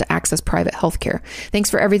resources to access private healthcare.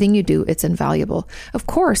 Thanks for everything you do. It's invaluable. Of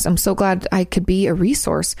course. I'm so glad I could be a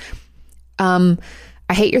resource. I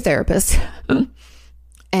hate your therapist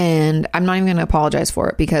and I'm not even going to apologize for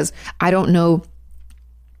it, because I don't know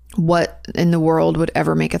what in the world would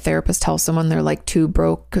ever make a therapist tell someone they're like too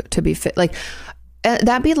broke to be fit. Like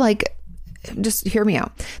that'd be like, just hear me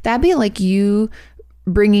out. That'd be like you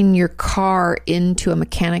bringing your car into a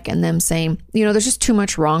mechanic and them saying, there's just too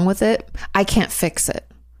much wrong with it. I can't fix it.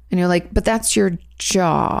 And you're like, but that's your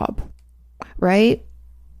job, right?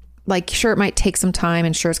 Like, sure, it might take some time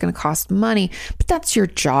and sure, it's going to cost money, but that's your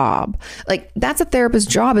job. Like, that's a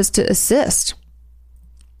therapist's job, is to assist,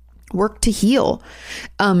 work to heal.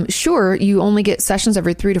 Sure, you only get sessions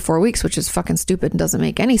every 3 to 4 weeks, which is fucking stupid and doesn't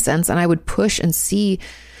make any sense. And I would push and see,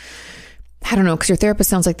 I don't know, because your therapist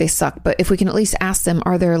sounds like they suck, but if we can at least ask them,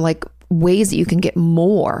 are there like ways that you can get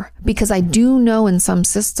more? Because I do know in some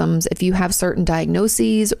systems, if you have certain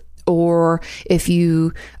diagnoses, or if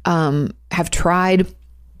you have tried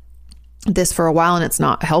this for a while and it's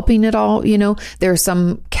not helping at all, there are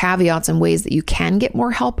some caveats and ways that you can get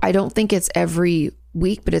more help. I don't think it's every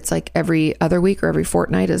week, but it's like every other week or every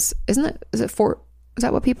fortnight isn't it? Is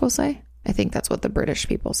that what people say? I think that's what the British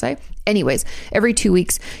people say. Anyways, every 2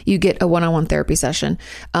 weeks, you get a one-on-one therapy session.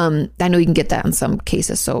 I know you can get that in some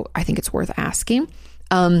cases, so I think it's worth asking.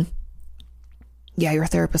 Yeah, your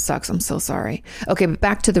therapist sucks. I'm so sorry. Okay, but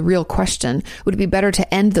back to the real question. Would it be better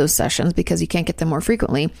to end those sessions because you can't get them more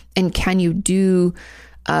frequently? And can you do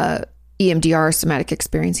EMDR, somatic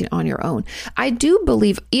experiencing, on your own? I do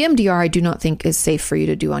believe EMDR, I do not think is safe for you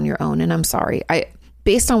to do on your own. And I'm sorry.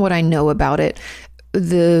 Based on what I know about it,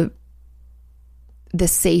 the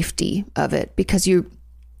safety of it, because you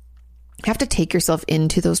have to take yourself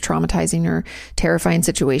into those traumatizing or terrifying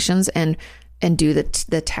situations and do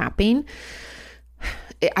the tapping.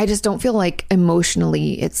 I just don't feel like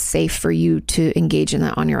emotionally it's safe for you to engage in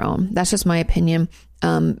that on your own. That's just my opinion.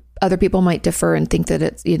 Other people might differ and think that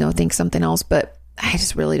it's, think something else, but I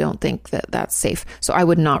just really don't think that that's safe. So I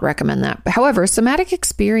would not recommend that. But however, somatic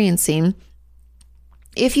experiencing,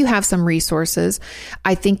 if you have some resources,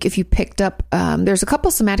 I think if you picked up, there's a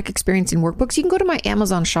couple somatic experiencing workbooks. You can go to my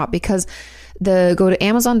Amazon shop, because go to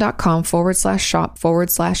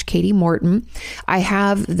amazon.com/shop/Katie Morton. I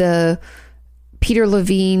have the Peter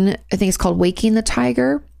Levine, I think it's called Waking the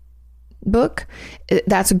Tiger book.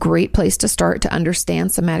 That's a great place to start to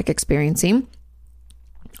understand somatic experiencing.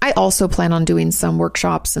 I also plan on doing some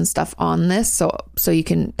workshops and stuff on this, so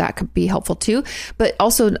that could be helpful too. But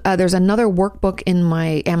also there's another workbook in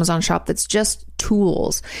my Amazon shop that's just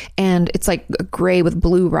tools, and it's like gray with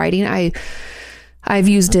blue writing. I've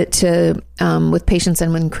used it to with patients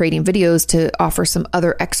and when creating videos to offer some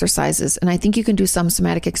other exercises. And I think you can do some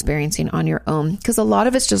somatic experiencing on your own, because a lot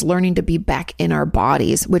of it's just learning to be back in our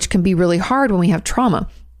bodies, which can be really hard when we have trauma.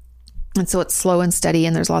 And so it's slow and steady,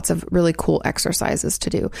 and there's lots of really cool exercises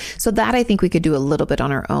to do. So that I think we could do a little bit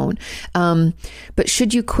on our own. But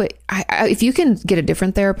should you quit, if you can get a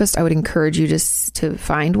different therapist, I would encourage you to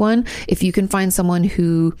find one. If you can find someone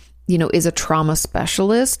who is a trauma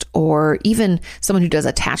specialist, or even someone who does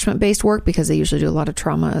attachment-based work, because they usually do a lot of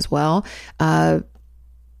trauma as well.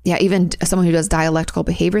 Even someone who does dialectical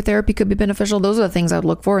behavior therapy could be beneficial. Those are the things I would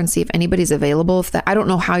look for and see if anybody's available. I don't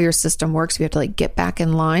know how your system works, if you have to like get back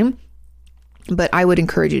in line, but I would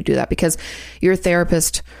encourage you to do that, because your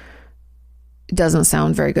therapist doesn't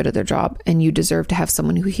sound very good at their job, and you deserve to have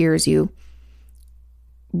someone who hears you,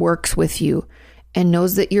 works with you, and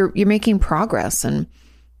knows that you're making progress, and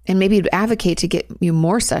maybe you'd advocate to get you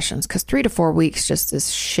more sessions, because 3 to 4 weeks just is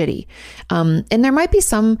shitty. And there might be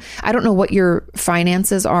some, I don't know what your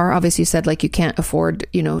finances are. Obviously you said like you can't afford,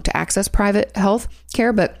 to access private health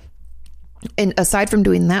care, but and aside from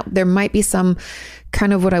doing that, there might be some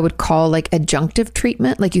kind of what I would call like adjunctive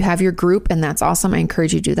treatment. Like you have your group, and that's awesome. I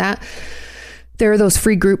encourage you to do that. There are those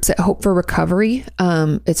free groups at Hope for Recovery.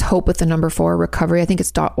 It's Hope with the number 4 Recovery. I think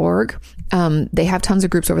it's .org. They have tons of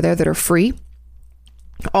groups over there that are free.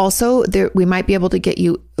 Also, we might be able to get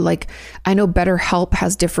you, like, I know BetterHelp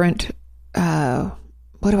has different,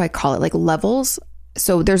 what do I call it? Like levels.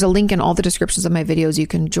 So there's a link in all the descriptions of my videos. You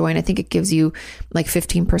can join. I think it gives you like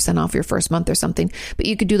 15% off your first month or something, but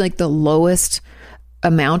you could do like the lowest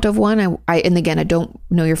amount of one. And again, I don't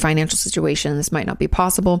know your financial situation. This might not be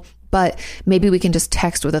possible, but maybe we can just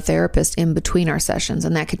text with a therapist in between our sessions,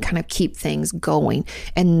 and that could kind of keep things going.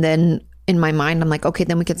 And then in my mind, I'm like, okay,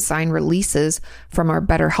 then we could sign releases from our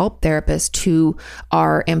BetterHelp therapist to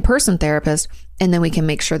our in-person therapist, and then we can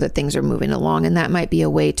make sure that things are moving along. And that might be a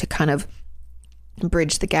way to kind of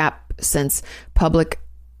bridge the gap, since public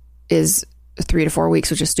is 3 to 4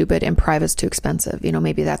 weeks, which is stupid, and private's too expensive.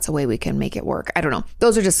 Maybe that's a way we can make it work. I don't know.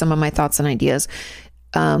 Those are just some of my thoughts and ideas.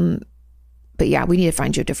 But yeah, we need to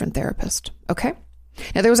find you a different therapist. Okay.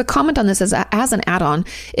 Now, there was a comment on this as an add-on.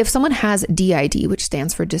 If someone has DID, which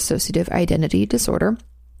stands for dissociative identity disorder,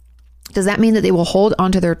 does that mean that they will hold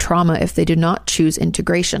onto their trauma if they do not choose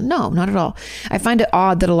integration? No, not at all. I find it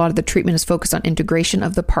odd that a lot of the treatment is focused on integration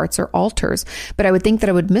of the parts or alters, but I would think that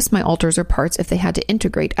I would miss my alters or parts if they had to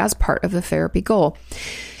integrate as part of the therapy goal.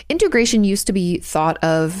 Integration used to be thought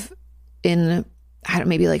of in,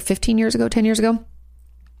 maybe like 15 years ago, 10 years ago,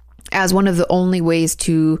 as one of the only ways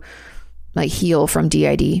to like heal from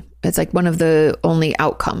DID. It's like one of the only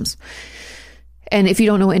outcomes. And if you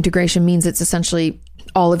don't know what integration means, it's essentially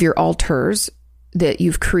all of your alters that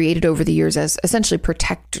you've created over the years as essentially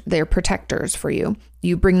they're protectors for you.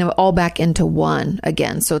 You bring them all back into one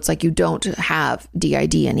again. So it's like you don't have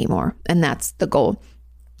DID anymore. And that's the goal.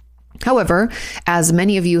 However, as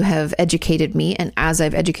many of you have educated me, and as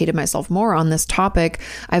I've educated myself more on this topic,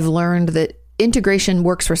 I've learned that integration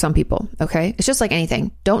works for some people. Okay. It's just like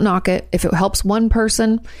anything. Don't knock it. If it helps one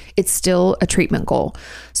person, it's still a treatment goal.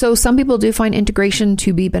 So some people do find integration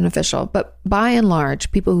to be beneficial, but by and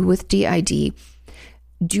large, people with DID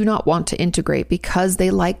do not want to integrate because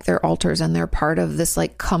they like their alters and they're part of this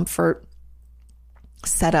like comfort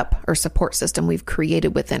setup or support system we've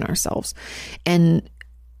created within ourselves. And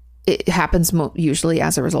it happens usually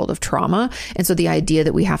as a result of trauma. And so the idea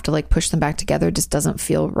that we have to like push them back together just doesn't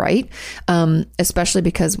feel right. Especially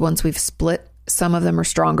because once we've split, some of them are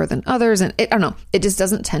stronger than others. And I don't know, it just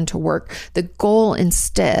doesn't tend to work. The goal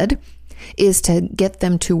instead is to get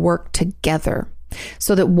them to work together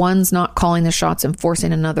so that one's not calling the shots and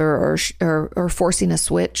forcing another or forcing a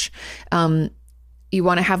switch. You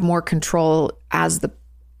want to have more control as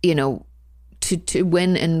to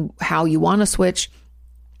when and how you want to switch,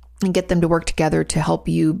 and get them to work together to help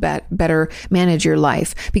you better manage your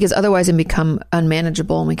life, because otherwise it become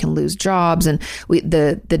unmanageable and we can lose jobs, and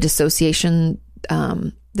the dissociation,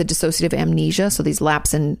 the dissociative amnesia. So these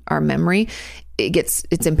lapse in our memory, it's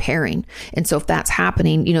impairing. And so if that's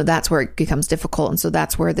happening, that's where it becomes difficult. And so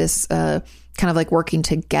that's where this kind of like working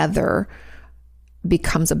together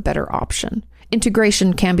becomes a better option.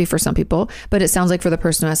 Integration can be for some people, but it sounds like for the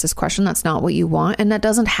person who asked this question, that's not what you want. And that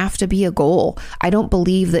doesn't have to be a goal. I don't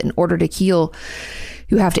believe that in order to heal,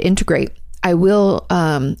 you have to integrate. I do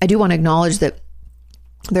want to acknowledge that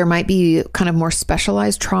there might be kind of more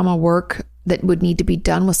specialized trauma work that would need to be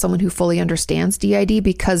done with someone who fully understands DID,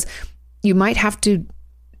 because you might have to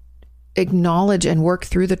acknowledge and work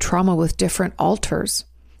through the trauma with different alters.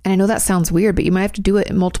 And I know that sounds weird, but you might have to do it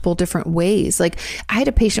in multiple different ways. Like I had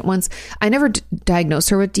a patient once, I never diagnosed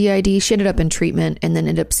her with DID. She ended up in treatment and then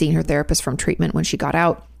ended up seeing her therapist from treatment when she got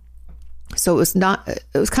out. So it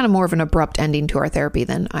was kind of more of an abrupt ending to our therapy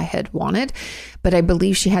than I had wanted, but I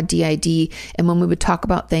believe she had DID. And when we would talk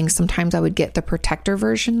about things, sometimes I would get the protector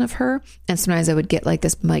version of her, and sometimes I would get like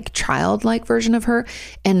this like childlike version of her.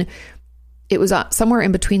 And it was somewhere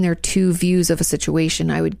in between their two views of a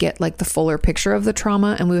situation. I would get like the fuller picture of the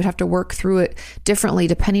trauma, and we would have to work through it differently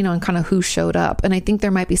depending on kind of who showed up. And I think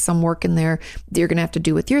there might be some work in there that you're going to have to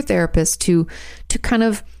do with your therapist to kind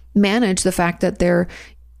of manage the fact that there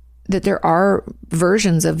are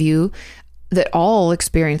versions of you that all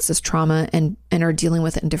experience this trauma and are dealing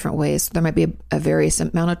with it in different ways. There might be a various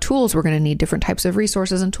amount of tools. We're going to need different types of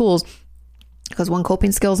resources and tools because one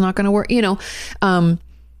coping skill is not going to work,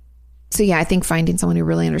 So yeah, I think finding someone who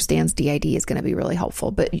really understands DID is going to be really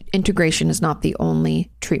helpful, but integration is not the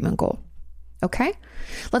only treatment goal. Okay.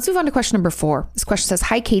 Let's move on to question number 4. This question says,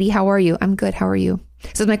 "Hi, Katie. How are you?" I'm good. How are you?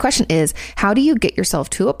 So my question is, how do you get yourself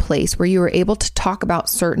to a place where you are able to talk about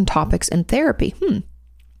certain topics in therapy?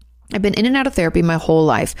 I've been in and out of therapy my whole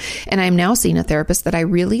life, and I am now seeing a therapist that I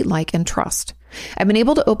really like and trust. I've been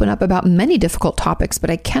able to open up about many difficult topics, but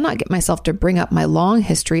I cannot get myself to bring up my long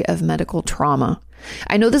history of medical trauma.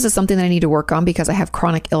 I know this is something that I need to work on because I have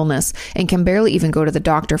chronic illness and can barely even go to the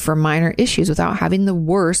doctor for minor issues without having the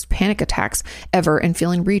worst panic attacks ever and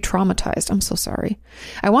feeling re-traumatized. I'm so sorry.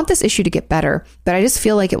 I want this issue to get better, but I just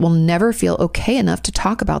feel like it will never feel okay enough to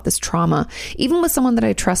talk about this trauma, even with someone that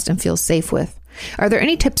I trust and feel safe with. Are there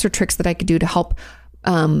any tips or tricks that I could do to help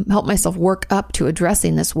myself work up to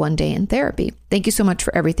addressing this one day in therapy? Thank you so much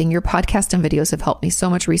for everything. Your podcast and videos have helped me so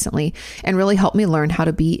much recently and really helped me learn how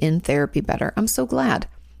to be in therapy better. I'm so glad.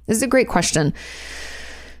 This is a great question.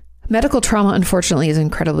 Medical trauma, unfortunately, is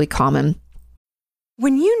incredibly common.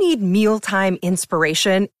 When you need mealtime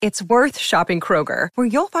inspiration, it's worth shopping Kroger, where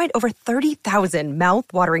you'll find over 30,000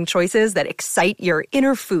 mouth-watering choices that excite your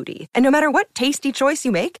inner foodie. And no matter what tasty choice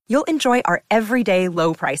you make, you'll enjoy our everyday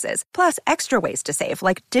low prices, plus extra ways to save,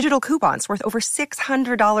 like digital coupons worth over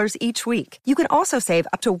 $600 each week. You can also save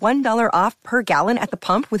up to $1 off per gallon at the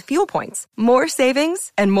pump with fuel points. More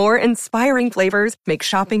savings and more inspiring flavors make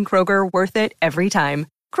shopping Kroger worth it every time.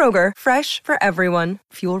 Kroger, fresh for everyone.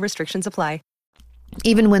 Fuel restrictions apply.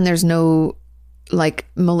 Even when there's no like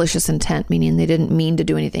malicious intent, meaning they didn't mean to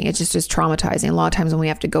do anything, it's just traumatizing. A lot of times when we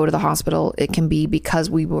have to go to the hospital, it can be because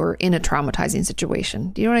we were in a traumatizing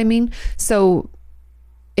situation. Do you know what I mean? So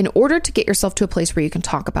in order to get yourself to a place where you can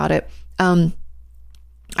talk about it,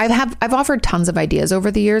 I've offered tons of ideas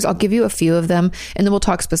over the years. I'll give you a few of them, and then we'll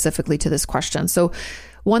talk specifically to this question. So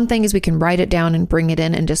one thing is we can write it down and bring it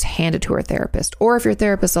in and just hand it to our therapist. Or if your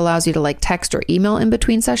therapist allows you to like text or email in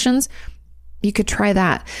between sessions, you could try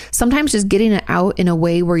that. Sometimes just getting it out in a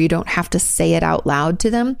way where you don't have to say it out loud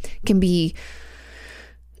to them can be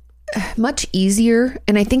much easier.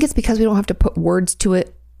 And I think it's because we don't have to put words to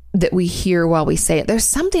it that we hear while we say it. There's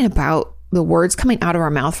something about the words coming out of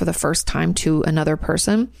our mouth for the first time to another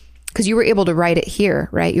person, because you were able to write it here,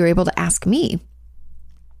 right? You were able to ask me.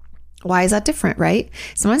 Why is that different, right?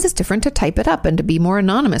 Sometimes it's different to type it up and to be more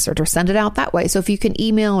anonymous or to send it out that way. So if you can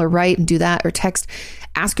email or write and do that or text,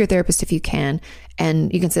 ask your therapist if you can.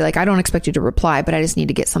 And you can say like, I don't expect you to reply, but I just need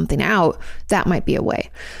to get something out. That might be a way.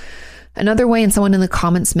 Another way, and someone in the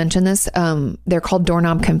comments mentioned this, they're called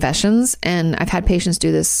doorknob confessions. And I've had patients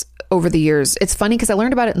do this over the years. It's funny because I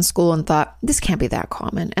learned about it in school and thought, this can't be that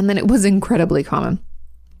common. And then it was incredibly common.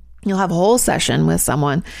 You'll have a whole session with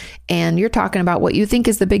someone and you're talking about what you think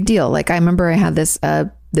is the big deal. Like I remember I had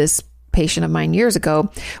this patient of mine years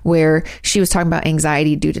ago where she was talking about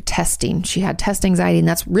anxiety due to testing. She had test anxiety, and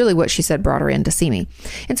that's really what she said brought her in to see me.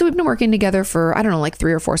 And so we've been working together for, I don't know, like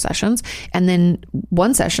 3 or 4 sessions. And then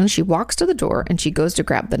one session, she walks to the door and she goes to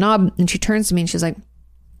grab the knob and she turns to me and she's like,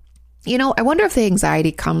 you know, I wonder if the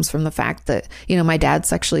anxiety comes from the fact that, you know, my dad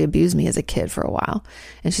sexually abused me as a kid for a while.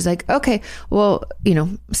 And she's like, okay, well, you know,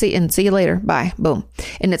 see you later. Bye. Boom.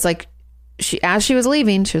 And it's like, as she was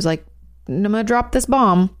leaving, she was like, I'm going to drop this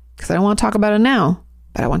bomb because I don't want to talk about it now,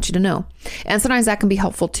 but I want you to know. And sometimes that can be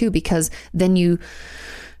helpful too, because then you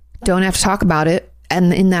don't have to talk about it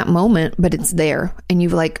and in that moment, but it's there and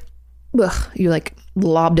you've like, you like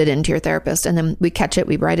lobbed it into your therapist, and then we catch it,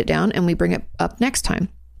 we write it down, and we bring it up next time.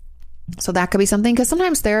 So that could be something, because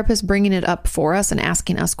sometimes therapists bringing it up for us and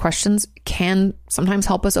asking us questions can sometimes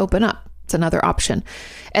help us open up. It's another option.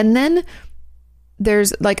 And then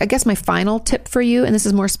there's like, I guess my final tip for you, and this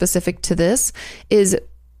is more specific to this, is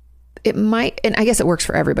it might, and I guess it works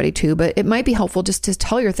for everybody too, but it might be helpful just to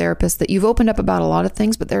tell your therapist that you've opened up about a lot of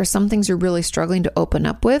things, but there are some things you're really struggling to open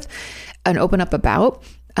up with and open up about,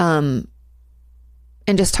 and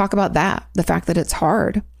just talk about that, the fact that it's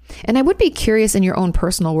hard. And I would be curious in your own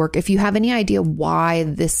personal work if you have any idea why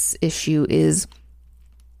this issue is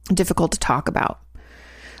difficult to talk about.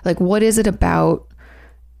 Like, what is it about?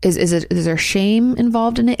 Is there shame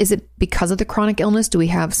involved in it? Is it because of the chronic illness? Do we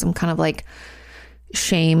have some kind of like,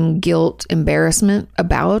 shame, guilt, embarrassment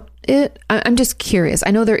about it. I'm just curious.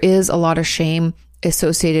 I know there is a lot of shame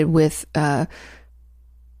associated with,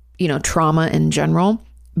 trauma in general,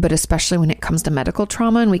 but especially when it comes to medical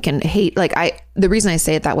trauma, and we can hate, the reason I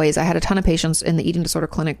say it that way is I had a ton of patients in the eating disorder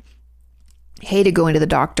clinic hated going to the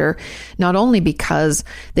doctor, not only because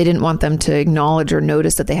they didn't want them to acknowledge or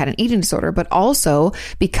notice that they had an eating disorder, but also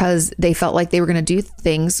because they felt like they were going to do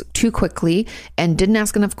things too quickly and didn't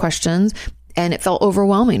ask enough questions, and it felt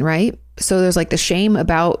overwhelming, right? So there's like the shame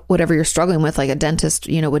about whatever you're struggling with. Like a dentist,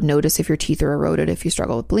 would notice if your teeth are eroded, if you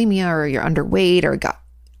struggle with bulimia, or you're underweight, or got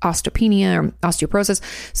osteopenia or osteoporosis.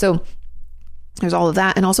 So there's all of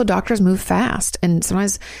that. And also doctors move fast, and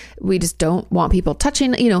sometimes we just don't want people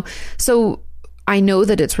touching, so I know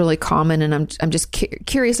that it's really common, and I'm just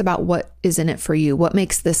curious about what is in it for you. What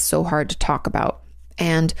makes this so hard to talk about?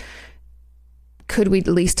 And could we at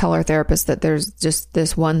least tell our therapist that there's just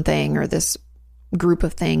this one thing or this group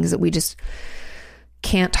of things that we just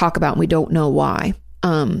can't talk about and we don't know why?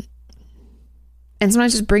 And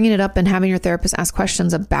sometimes just bringing it up and having your therapist ask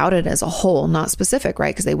questions about it as a whole, not specific,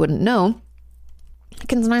 right? Because they wouldn't know. It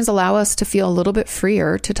can sometimes allow us to feel a little bit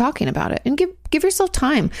freer to talking about it, and give yourself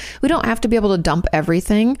time. We don't have to be able to dump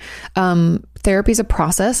everything. Therapy is a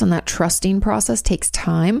process, and that trusting process takes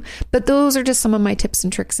time. But those are just some of my tips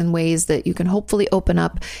and tricks and ways that you can hopefully open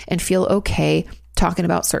up and feel okay talking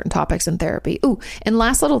about certain topics in therapy. Ooh, and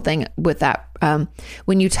last little thing with that,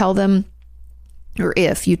 when you tell them, or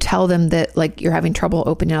if you tell them that like you're having trouble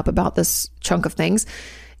opening up about this chunk of things,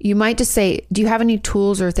 you might just say, do you have any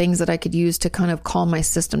tools or things that I could use to kind of calm my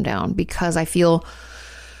system down? Because I feel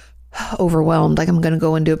overwhelmed, like I'm going to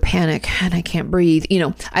go into a panic and I can't breathe.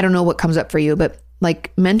 I don't know what comes up for you, but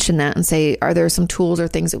like mention that and say, are there some tools or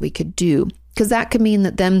things that we could do? Because that could mean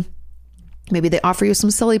that then maybe they offer you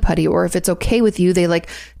some silly putty, or if it's okay with you, they like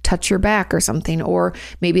touch your back or something, or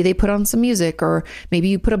maybe they put on some music, or maybe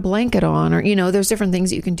you put a blanket on, or, there's different things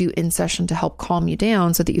that you can do in session to help calm you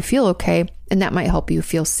down so that you feel okay. And that might help you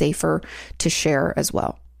feel safer to share as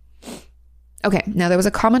well. Okay. Now there was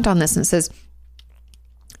a comment on this, and it says,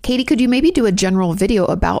 Katie, could you maybe do a general video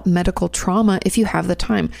about medical trauma if you have the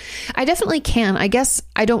time? I definitely can. I guess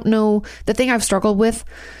I don't know. The thing I've struggled with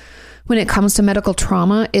when it comes to medical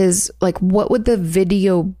trauma is like, what would the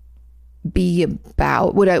video be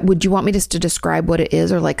about? Would you want me just to describe what it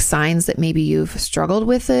is, or like signs that maybe you've struggled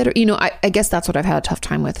with it? Or, I guess that's what I've had a tough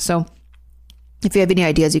time with. So if you have any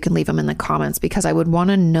ideas, you can leave them in the comments, because I would want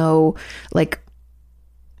to know like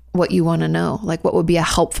what you want to know, like what would be a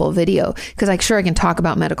helpful video. Because I can talk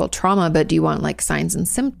about medical trauma, but do you want like signs and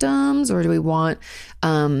symptoms, or do we want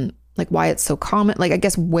like why it's so common? Like, I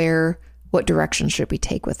guess what direction should we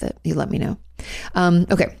take with it? You let me know.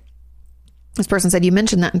 Okay. This person said, you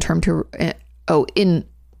mentioned that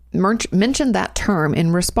mentioned that term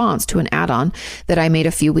in response to an add-on that I made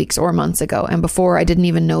a few weeks or months ago. And before, I didn't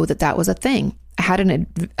even know that was a thing. I had an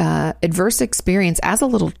adverse experience as a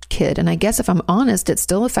little kid. And I guess if I'm honest, it's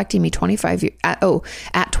still affecting me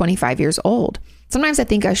at 25 years old. Sometimes I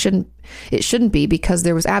think it shouldn't be, because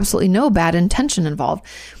there was absolutely no bad intention involved.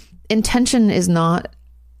 Intention is not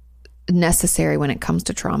necessary when it comes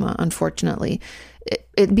to trauma, unfortunately.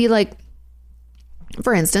 It'd be like,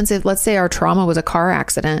 for instance, if let's say our trauma was a car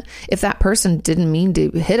accident, if that person didn't mean to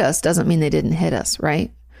hit us, doesn't mean they didn't hit us,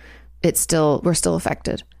 right? We're still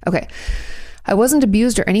affected. Okay. I wasn't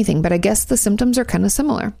abused or anything, but I guess the symptoms are kind of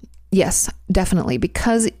similar. Yes, definitely.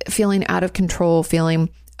 Because feeling out of control, feeling,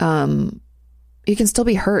 you can still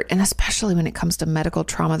be hurt. And especially when it comes to medical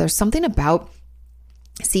trauma, there's something about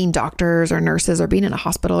seeing doctors or nurses or being in a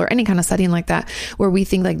hospital or any kind of setting like that, where we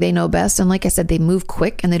think like they know best. And like I said, they move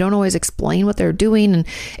quick and they don't always explain what they're doing.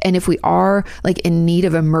 And if we are like in need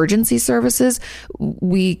of emergency services,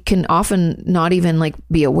 we can often not even like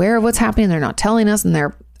be aware of what's happening. They're not telling us, and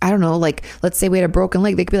they're, I don't know, like, let's say we had a broken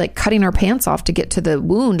leg, they could be like cutting our pants off to get to the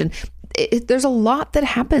wound. And there's a lot that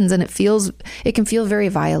happens, and it can feel very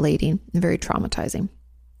violating and very traumatizing.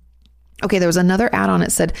 Okay, there was another add-on.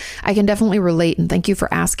 It said, I can definitely relate, and thank you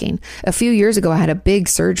for asking. A few years ago, I had a big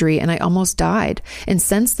surgery and I almost died. And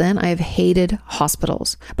since then, I have hated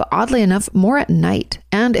hospitals, but oddly enough, more at night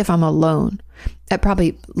and if I'm alone. At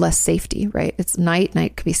probably less safety, right? It's night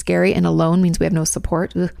could be scary, and alone means we have no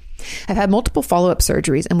support. Ugh. I've had multiple follow-up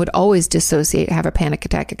surgeries and would always dissociate, have a panic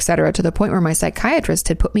attack, etc., to the point where my psychiatrist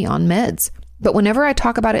had put me on meds. But whenever I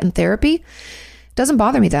talk about it in therapy, it doesn't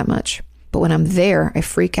bother me that much. But when I'm there, I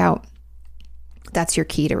freak out. That's your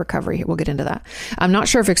key to recovery. We'll get into that. I'm not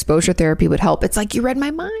sure if exposure therapy would help. It's like you read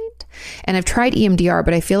my mind. And I've tried EMDR,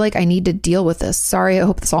 but I feel like I need to deal with this. Sorry, I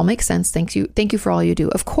hope this all makes sense. Thank you for all you do.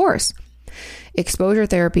 Of course, exposure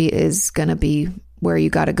therapy is going to be where you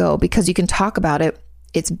got to go, because you can talk about it.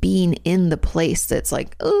 It's being in the place that's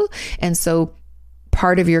like, oh, and so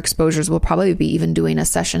part of your exposures will probably be even doing a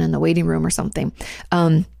session in the waiting room or something.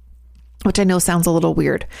 Which I know sounds a little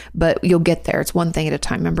weird, but you'll get there. It's one thing at a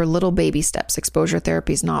time. Remember, little baby steps. Exposure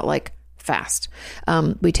therapy is not like fast.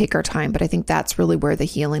 We take our time, but I think that's really where the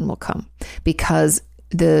healing will come, because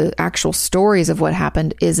the actual stories of what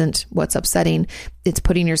happened isn't what's upsetting. It's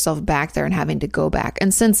putting yourself back there and having to go back.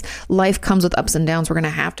 And since life comes with ups and downs, we're going to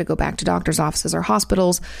have to go back to doctor's offices or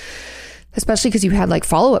hospitals, especially because you had like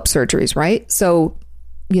follow-up surgeries, right? So,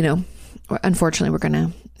 you know, unfortunately, we're going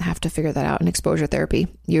to have to figure that out in exposure therapy.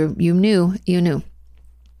 You knew.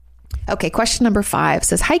 Okay, question number 5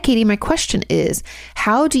 says, hi, Katie. My question is,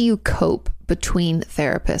 how do you cope between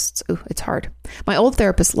therapists? Ooh, it's hard. My old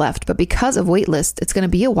therapist left, but because of wait lists, it's going to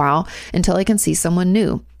be a while until I can see someone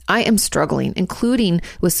new. I am struggling, including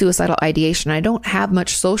with suicidal ideation. I don't have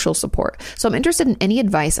much social support. So I'm interested in any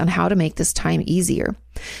advice on how to make this time easier.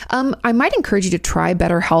 I might encourage you to try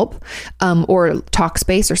BetterHelp or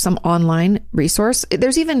Talkspace or some online resource.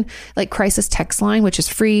 There's even like Crisis Text Line, which is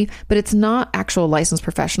free, but it's not actual licensed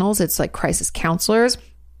professionals. It's like crisis counselors.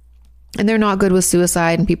 And they're not good with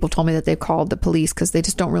suicide. And people told me that they've called the police because they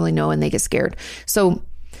just don't really know and they get scared. So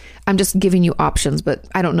I'm just giving you options, but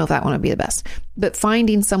I don't know if that one would be the best. But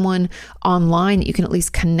finding someone online that you can at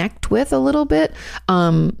least connect with a little bit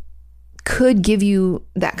could give you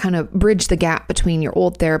that kind of bridge the gap between your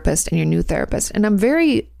old therapist and your new therapist. And I'm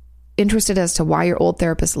very interested as to why your old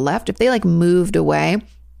therapist left. If they like moved away,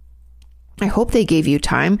 I hope they gave you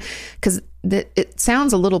time, because it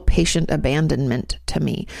sounds a little patient abandonment to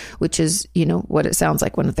me, which is, you know, what it sounds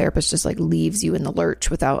like when a therapist just like leaves you in the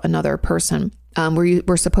lurch without another person.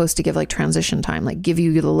 We're supposed to give like transition time, like give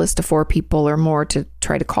you the list of 4 people or more to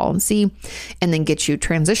try to call and see, and then get you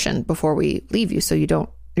transitioned before we leave you, so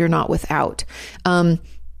you're not without.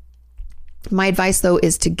 My advice though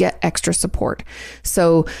is to get extra support.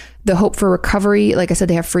 So the Hope for Recovery, like I said,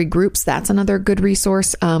 they have free groups. That's another good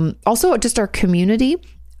resource. Also just our community.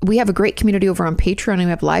 We have a great community over on Patreon, and we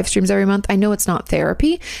have live streams every month. I know it's not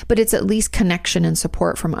therapy, but it's at least connection and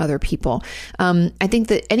support from other people. I think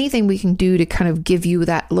that anything we can do to kind of give you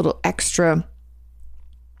that little extra,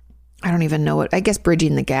 I don't even know it, I guess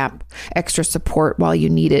bridging the gap, extra support while you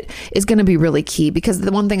need it is going to be really key, because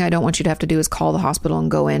the one thing I don't want you to have to do is call the hospital and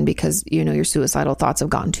go in because, you know, your suicidal thoughts have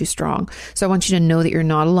gotten too strong. So I want you to know that you're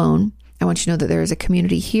not alone. I want you to know that there is a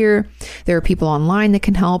community here. There are people online that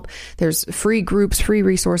can help. There's free groups, free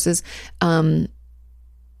resources. We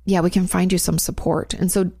can find you some support.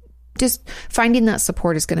 And so just finding that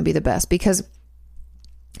support is going to be the best, because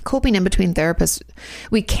coping in between therapists,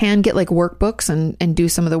 we can get like workbooks and do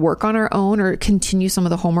some of the work on our own, or continue some of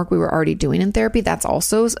the homework we were already doing in therapy. That's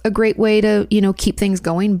also a great way to, you know, keep things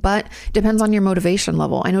going, but it depends on your motivation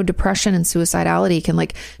level. I know depression and suicidality can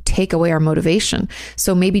like take away our motivation.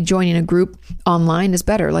 So maybe joining a group online is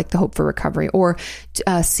better, like the Hope for Recovery, or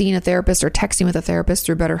seeing a therapist or texting with a therapist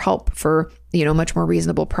through BetterHelp for, you know, much more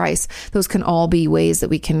reasonable price. Those can all be ways that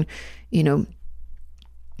we can, you know,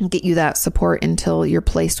 get you that support until you're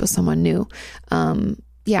placed with someone new.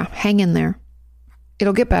 Hang in there.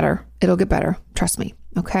 It'll get better. It'll get better. Trust me.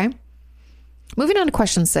 Okay. Moving on to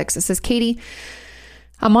question 6. It says, Katie,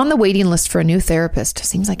 I'm on the waiting list for a new therapist.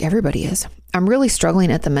 Seems like everybody is. I'm really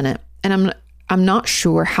struggling at the minute, and I'm not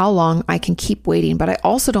sure how long I can keep waiting, but I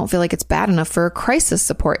also don't feel like it's bad enough for crisis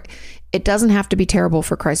support. It doesn't have to be terrible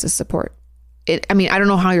for crisis support. I don't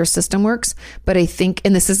know how your system works, but I think,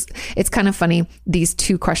 and it's kind of funny, these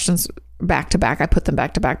 2 questions back to back, I put them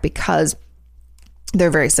back to back because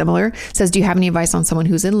they're very similar. It says, do you have any advice on someone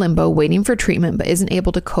who's in limbo, waiting for treatment, but isn't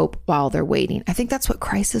able to cope while they're waiting? I think that's what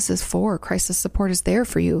crisis is for. Crisis support is there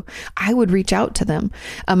for you. I would reach out to them.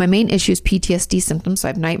 My main issue is PTSD symptoms. So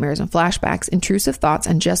I have nightmares and flashbacks, intrusive thoughts,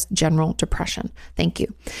 and just general depression. Thank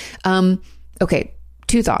you. Okay.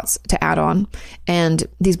 2 thoughts to add on, and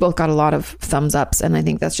these both got a lot of thumbs ups. And I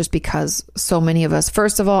think that's just because so many of us,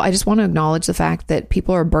 first of all, I just want to acknowledge the fact that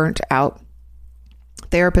people are burnt out.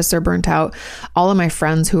 Therapists are burnt out. All of my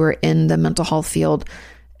friends who are in the mental health field,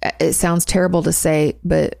 it sounds terrible to say,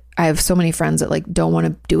 but I have so many friends that like don't want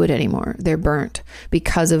to do it anymore. They're burnt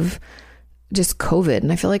because of just COVID.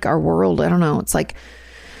 And I feel like our world, I don't know,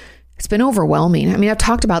 it's been overwhelming. I mean, I've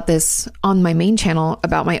talked about this on my main channel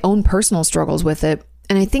about my own personal struggles with it.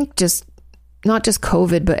 And I think just not just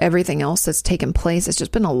COVID, but everything else that's taken place, it's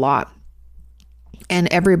just been a lot.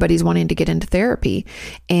 and everybody's wanting to get into therapy,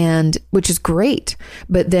 and which is great.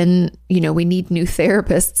 But then, we need new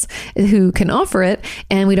therapists who can offer it,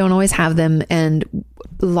 and we don't always have them. And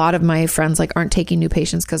a lot of my friends aren't taking new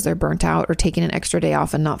patients because they're burnt out, or taking an extra day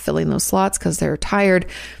off and not filling those slots because they're tired.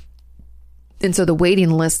 And so the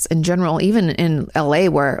waiting lists in general, even in LA,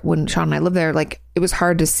 when Sean and I lived there, it was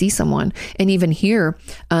hard to see someone. And even here,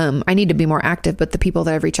 I need to be more active, but the people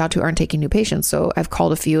that I've reached out to aren't taking new patients. So I've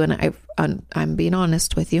called a few, and I'm being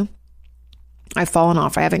honest with you, I've fallen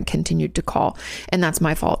off. I haven't continued to call, and that's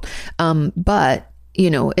my fault. But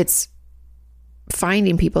it's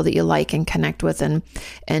finding people that you like and connect with, and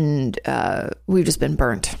we've just been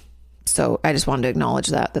burnt. So I just wanted to acknowledge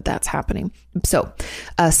that's happening. So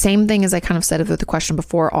same thing as I kind of said with the question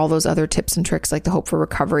before, all those other tips and tricks like the Hope for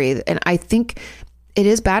Recovery. And I think it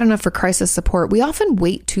is bad enough for crisis support. We often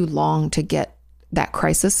wait too long to get that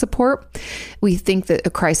crisis support. We think that a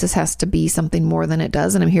crisis has to be something more than it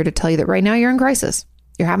does. And I'm here to tell you that right now you're in crisis.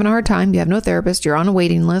 You're having a hard time. You have no therapist. You're on a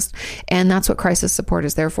waiting list. And that's what crisis support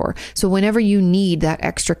is there for. So whenever you need that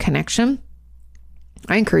extra connection,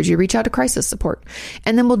 I encourage you to reach out to crisis support,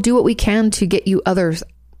 and then we'll do what we can to get you other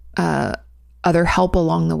help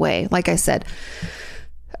along the way. Like I said,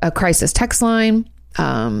 a crisis text line,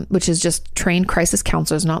 which is just trained crisis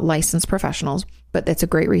counselors, not licensed professionals, but it's a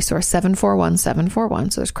great resource,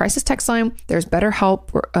 741-741. So there's crisis text line, there's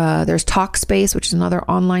BetterHelp, there's Talkspace, which is another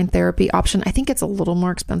online therapy option. I think it's a little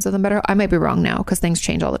more expensive than BetterHelp. I might be wrong now because things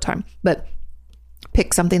change all the time, but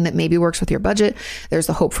pick something that maybe works with your budget. There's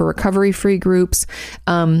the Hope for Recovery free groups.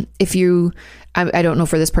 If you, I don't know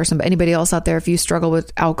for this person, but anybody else out there, if you struggle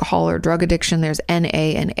with alcohol or drug addiction, there's NA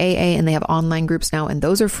and AA, and they have online groups now, and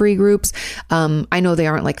those are free groups. I know they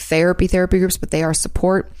aren't like therapy groups, but they are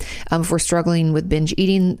support. If we're struggling with binge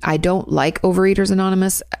eating, I don't like Overeaters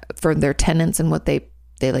Anonymous for their tenets and what they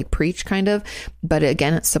preach kind of, but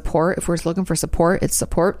again, it's support. If we're looking for support, it's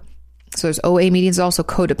support. So there's OA meetings, also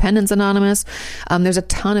Codependence Anonymous. There's a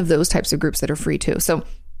ton of those types of groups that are free too. So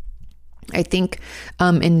I think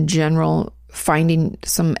in general, finding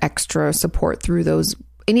some extra support through those,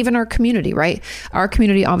 and even our community, right? Our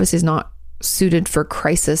community obviously is not suited for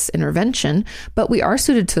crisis intervention, but we are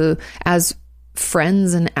suited to, as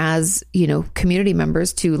friends and as, community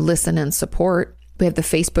members, to listen and support. We have the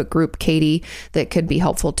Facebook group, Katie, that could be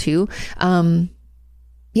helpful too.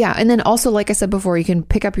 Yeah. And then also, like I said before, you can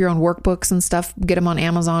pick up your own workbooks and stuff, get them on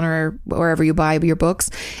Amazon or wherever you buy your books,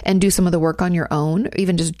 and do some of the work on your own,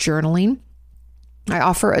 even just journaling. I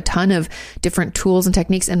offer a ton of different tools and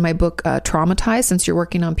techniques in my book, Traumatized, since you're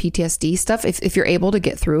working on PTSD stuff. If you're able to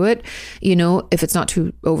get through it, if it's not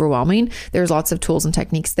too overwhelming, there's lots of tools and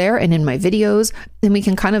techniques there. And in my videos, then we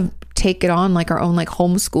can kind of take it on like our own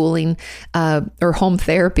homeschooling or home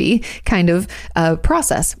therapy kind of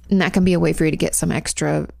process. And that can be a way for you to get some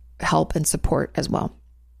extra help and support as well.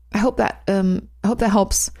 I hope that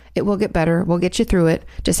helps. It will get better. We'll get you through it.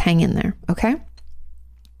 Just hang in there. Okay.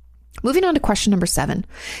 Moving on to question number 7.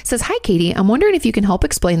 It says, "Hi, Katie. I'm wondering if you can help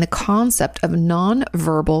explain the concept of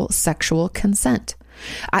nonverbal sexual consent.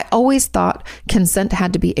 I always thought consent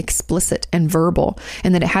had to be explicit and verbal,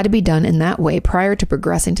 and that it had to be done in that way prior to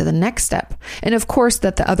progressing to the next step. And of course,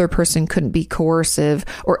 that the other person couldn't be coercive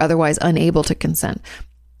or otherwise unable to consent."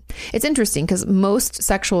 It's interesting because most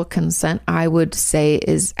sexual consent, I would say,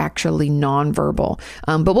 is actually nonverbal.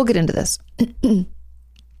 But we'll get into this.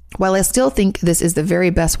 While I still think this is the very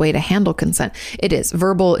best way to handle consent, it is.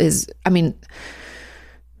 Verbal is,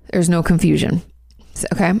 there's no confusion.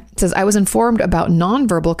 Okay. It says, "I was informed about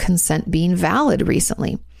nonverbal consent being valid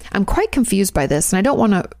recently. I'm quite confused by this, and I don't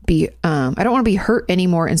want to be hurt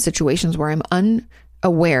anymore in situations where I'm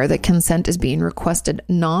unaware that consent is being requested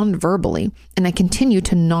non-verbally, and I continue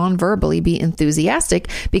to non-verbally be enthusiastic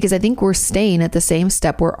because I think we're staying at the same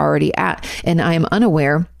step we're already at, and I am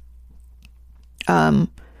unaware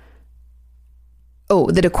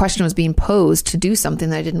that a question was being posed to do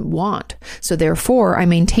something that I didn't want. So therefore, I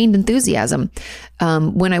maintained enthusiasm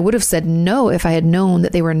when I would have said no if I had known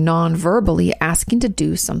that they were non-verbally asking to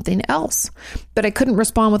do something else. But I couldn't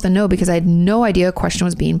respond with a no because I had no idea a question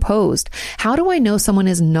was being posed. How do I know someone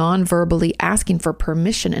is non-verbally asking for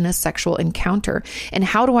permission in a sexual encounter? And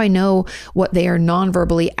how do I know what they are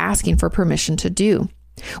non-verbally asking for permission to do?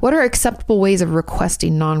 What are acceptable ways of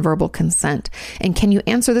requesting nonverbal consent? And can you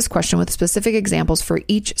answer this question with specific examples for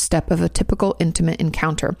each step of a typical intimate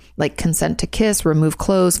encounter, like consent to kiss, remove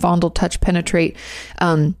clothes, fondle, touch, penetrate,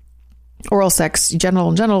 oral sex,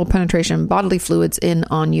 genital penetration, bodily fluids in,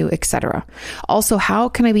 on you, etc. Also, how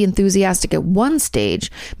can I be enthusiastic at one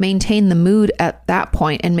stage, maintain the mood at that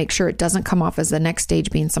point, and make sure it doesn't come off as the next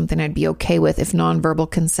stage being something I'd be okay with if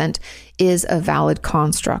nonverbal consent is a valid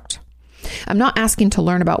construct? I'm not asking to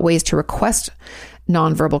learn about ways to request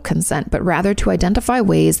nonverbal consent, but rather to identify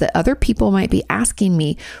ways that other people might be asking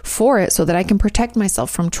me for it so that I can protect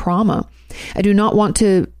myself from trauma. I do not want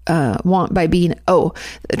to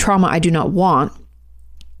trauma I do not want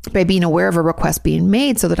by being aware of a request being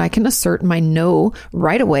made so that I can assert my no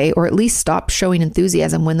right away, or at least stop showing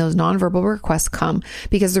enthusiasm when those nonverbal requests come.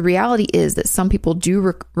 Because the reality is that some people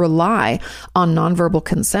do rely on nonverbal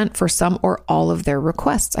consent for some or all of their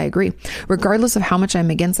requests. I agree. Regardless of how much I'm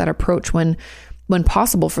against that approach when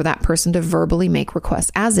possible for that person to verbally make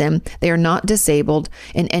requests, as in they are not disabled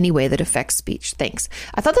in any way that affects speech. Thanks.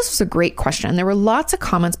 I thought this was a great question. There were lots of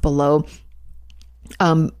comments below,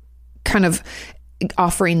 kind of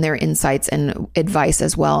offering their insights and advice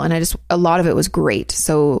as well. And a lot of it was great.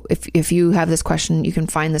 So if you have this question, you can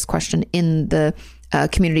find this question in the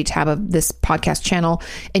community tab of this podcast channel,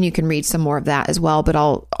 and you can read some more of that as well. But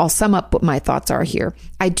I'll sum up what my thoughts are here.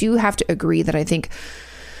 I do have to agree that I think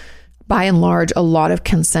by and large, a lot of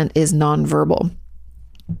consent is nonverbal.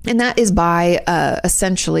 And that is by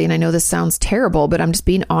essentially, and I know this sounds terrible, but I'm just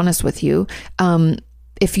being honest with you.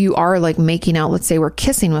 If you are like making out, let's say we're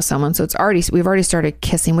kissing with someone, so we've already started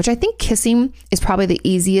kissing, which I think kissing is probably the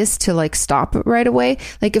easiest to like stop right away.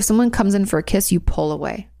 Like if someone comes in for a kiss, you pull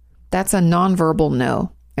away. That's a nonverbal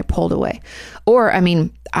no. I pulled away. Or, I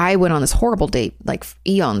mean, I went on this horrible date like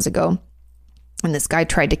eons ago, and this guy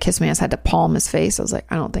tried to kiss me. I just had to palm his face. I was like,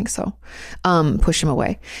 I don't think so. Push him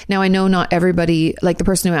away. Now, I know not everybody, like the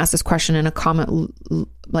person who asked this question in a comment,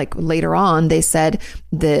 like later on, they said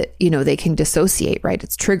that, they can dissociate, right?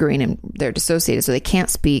 It's triggering and they're dissociated, so they can't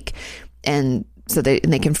speak. And so they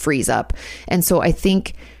can freeze up. And so I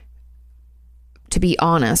think, to be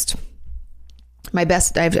honest, I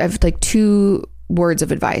have like 2 words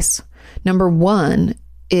of advice. Number 1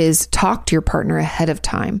 is talk to your partner ahead of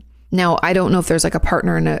time. Now, I don't know if there's like a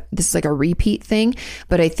partner this is like a repeat thing,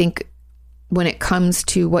 but I think when it comes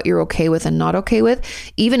to what you're okay with and not okay with,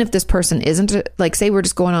 even if this person isn't, like say we're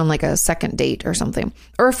just going on like a second date or something,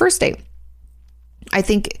 or a first date, I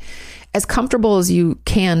think as comfortable as you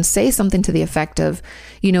can, say something to the effect of,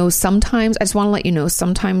 sometimes I just want to let you know,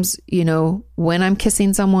 sometimes, when I'm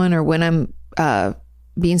kissing someone or when I'm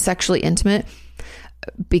being sexually intimate,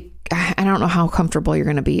 I don't know how comfortable you're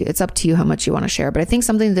going to be. It's up to you how much you want to share. But I think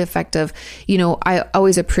something to the effect of, I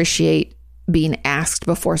always appreciate being asked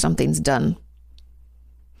before something's done.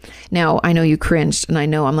 Now, I know you cringed, and I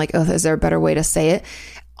know I'm like, oh, is there a better way to say it?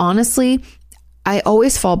 Honestly, I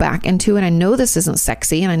always fall back into, and I know this isn't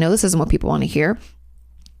sexy, and I know this isn't what people want to hear,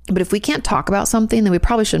 but if we can't talk about something, then we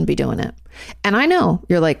probably shouldn't be doing it. And I know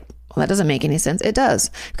you're like, well, that doesn't make any sense. It does.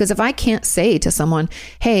 Because if I can't say to someone,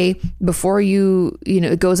 hey, before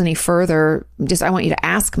it goes any further, I want you to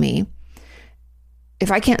ask me.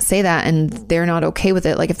 If I can't say that and they're not okay with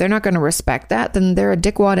it, like if they're not going to respect that, then they're a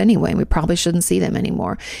dickwad anyway, and we probably shouldn't see them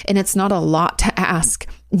anymore. And it's not a lot to ask.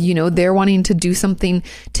 They're wanting to do something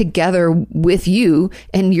together with you,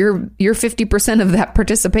 and you're 50% of that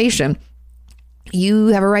participation. You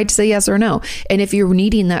have a right to say yes or no. And if you're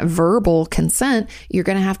needing that verbal consent, you're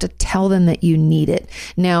going to have to tell them that you need it.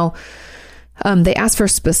 Now, they ask for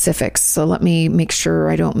specifics. So let me make sure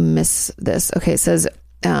I don't miss this. Okay. It says,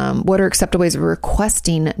 what are acceptable ways of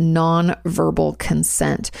requesting nonverbal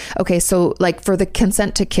consent? Okay. So like for the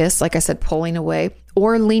consent to kiss, like I said, pulling away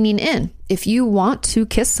or leaning in. If you want to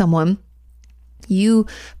kiss someone, you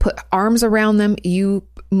put arms around them, you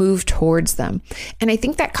move towards them. And I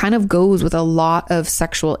think that kind of goes with a lot of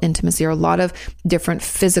sexual intimacy, or a lot of different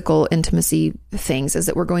physical intimacy things, is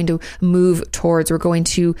that we're going to move towards, we're going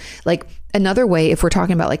to, like, another way, if we're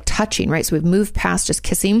talking about like touching, right? So we've moved past just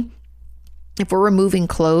kissing. If we're removing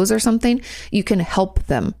clothes or something, you can help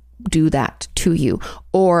them do that to you,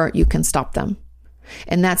 or you can stop them.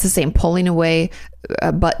 And that's the same, pulling away,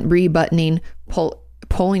 rebuttoning,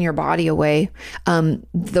 pulling your body away.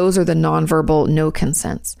 Those are the nonverbal no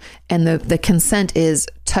consents. And the consent is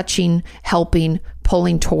touching, helping,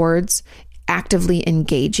 pulling towards, actively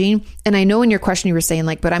engaging. And I know in your question you were saying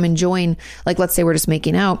like, but I'm enjoying, like, let's say we're just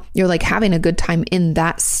making out. You're like having a good time in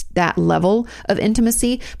that level of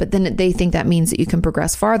intimacy, but then they think that means that you can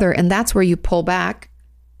progress farther. And that's where you pull back,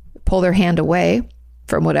 pull their hand away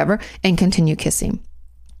from whatever, and continue kissing.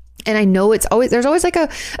 And I know there's always like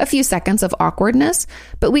a few seconds of awkwardness,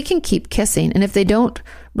 but we can keep kissing. And if they don't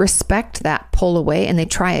respect that pull away and they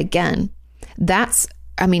try again, that's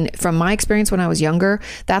I mean, from my experience when I was younger,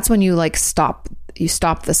 that's when you like stop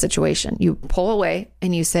the situation. You pull away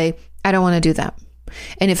and you say, I don't want to do that.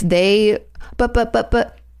 And if they, but,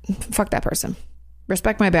 fuck that person.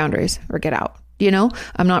 Respect my boundaries or get out.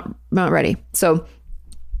 I'm not ready. So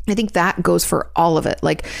I think that goes for all of it.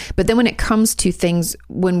 Like, but then when it comes to things,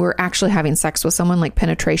 when we're actually having sex with someone, like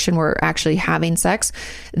penetration, we're actually having sex,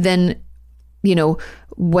 then,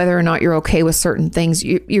 whether or not you're okay with certain things,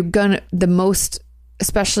 you're gonna,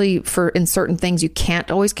 especially for in certain things, you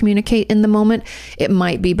can't always communicate in the moment. It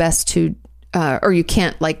might be best to, or you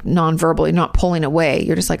can't like non-verbally, not pulling away.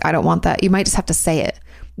 You're just like, I don't want that. You might just have to say it.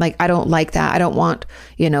 Like, I don't like that. I don't want,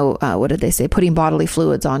 what did they say? Putting bodily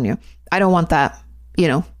fluids on you. I don't want that,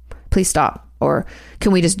 please stop. Or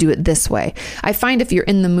can we just do it this way? I find if you're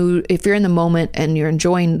in the mood, if you're in the moment and you're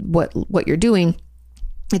enjoying what you're doing,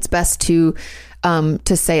 it's best to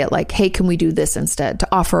say it like, hey, can we do this instead? To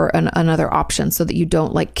offer another option so that you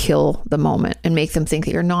don't like kill the moment and make them think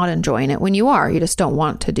that you're not enjoying it when you are. You just don't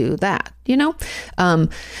want to do that,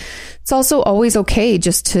 It's also always okay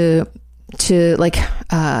just to like,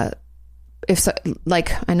 I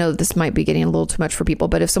know this might be getting a little too much for people,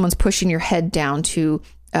 but if someone's pushing your head down to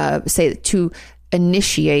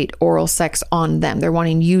initiate oral sex on them, they're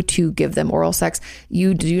wanting you to give them oral sex,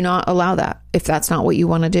 you do not allow that. If that's not what you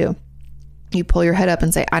want to do, you pull your head up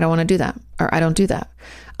and say, I don't want to do that, or I don't do that.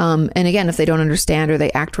 And again, if they don't understand or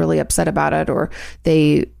they act really upset about it, or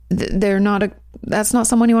that's not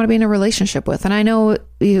someone you want to be in a relationship with. And I know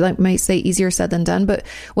you might say easier said than done, but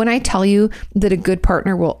when I tell you that a good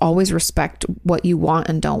partner will always respect what you want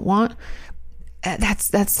and don't want, that's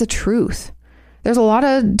the truth. There's a lot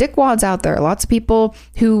of dickwads out there. Lots of people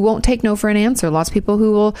who won't take no for an answer. Lots of people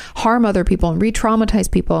who will harm other people and re-traumatize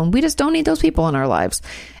people. And we just don't need those people in our lives.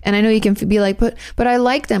 And I know you can be like, but I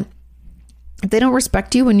like them. If they don't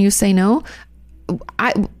respect you when you say no,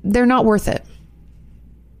 they're not worth it.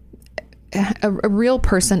 A real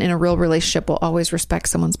person in a real relationship will always respect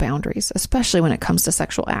someone's boundaries, especially when it comes to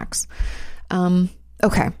sexual acts.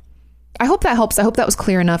 Okay. I hope that helps. I hope that was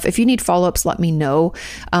clear enough. If you need follow-ups, let me know.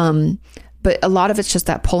 But a lot of it's just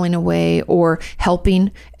that pulling away or helping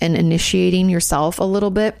and initiating yourself a little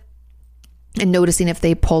bit and noticing if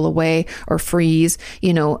they pull away or freeze,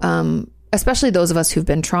 especially those of us who've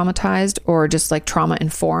been traumatized or just like trauma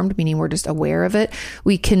informed, meaning we're just aware of it.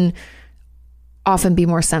 We can often be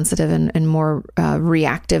more sensitive and more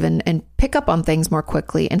reactive and pick up on things more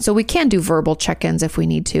quickly. And so we can do verbal check-ins if we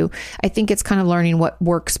need to. I think it's kind of learning what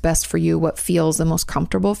works best for you, what feels the most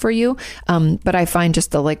comfortable for you. But I find just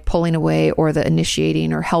the like pulling away or the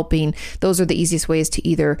initiating or helping, those are the easiest ways to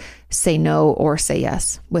either say no or say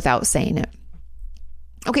yes without saying it.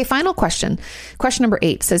 Okay, final question. Question number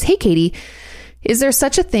 8 says, hey, Katie, is there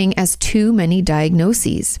such a thing as too many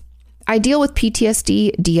diagnoses? I deal with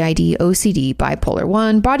PTSD, DID, OCD, bipolar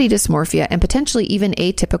 1, body dysmorphia, and potentially even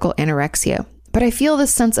atypical anorexia. But I feel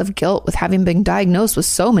this sense of guilt with having been diagnosed with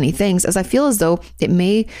so many things, as I feel as though it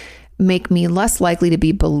may make me less likely to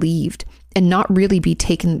be believed and not really be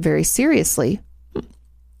taken very seriously.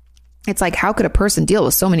 It's like, how could a person deal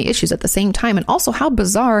with so many issues at the same time? And also how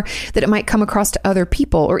bizarre that it might come across to other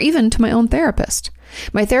people or even to my own therapist.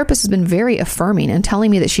 My therapist has been very affirming and telling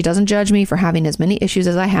me that she doesn't judge me for having as many issues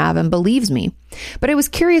as I have and believes me. But I was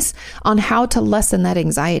curious on how to lessen that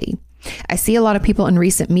anxiety. I see a lot of people in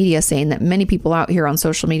recent media saying that many people out here on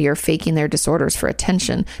social media are faking their disorders for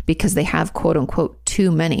attention because they have quote unquote too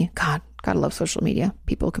many. God, gotta love social media.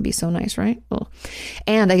 People can be so nice, right? Ugh.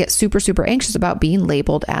 And I get super, super anxious about being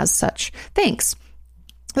labeled as such. Thanks.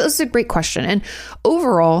 This is a great question. And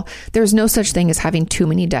overall, there's no such thing as having too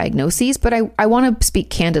many diagnoses, but I want to speak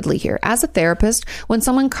candidly here. As a therapist, when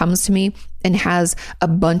someone comes to me and has a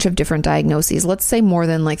bunch of different diagnoses, let's say more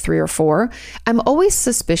than like 3 or 4, I'm always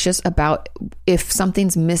suspicious about if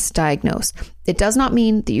something's misdiagnosed. It does not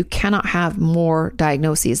mean that you cannot have more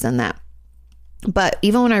diagnoses than that. But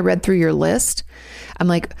even when I read through your list, I'm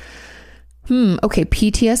like, okay,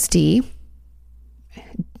 PTSD,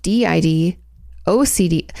 DID,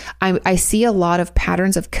 OCD, I see a lot of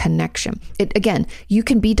patterns of connection. Again, you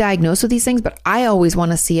can be diagnosed with these things, but I always want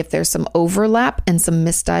to see if there's some overlap and some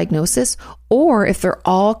misdiagnosis, or if they're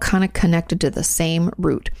all kind of connected to the same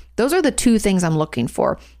root. Those are the 2 things I'm looking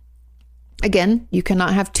for. Again, you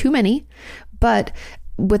cannot have too many, but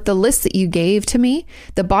with the list that you gave to me,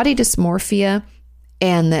 the body dysmorphia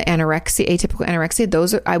and the anorexia, atypical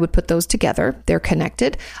anorexia, I would put those together. They're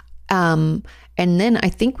connected. And then I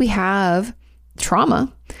think we have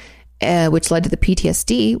trauma, which led to the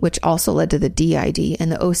PTSD, which also led to the DID,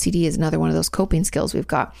 and the OCD is another one of those coping skills we've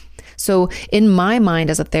got. So in my mind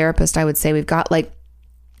as a therapist, I would say we've got like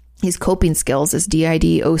these coping skills, this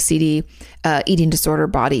DID, OCD, eating disorder,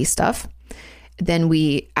 body stuff, then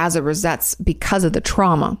that's because of the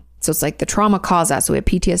trauma. So it's like the trauma caused that. So we have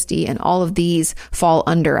PTSD, and all of these fall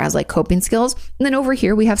under as like coping skills. And then over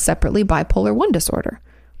here, we have separately bipolar 1 disorder.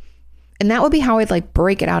 And that would be how I'd like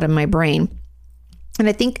break it out in my brain. And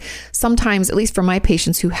I think sometimes, at least for my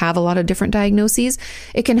patients who have a lot of different diagnoses,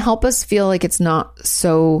 it can help us feel like there's not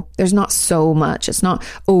so much, it's not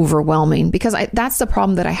overwhelming, because that's the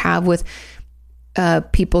problem that I have with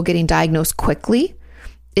people getting diagnosed quickly,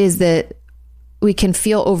 is that we can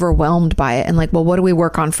feel overwhelmed by it and like, well, what do we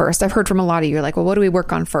work on first? I've heard from a lot of you, like, well, what do we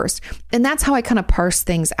work on first? And that's how I kind of parse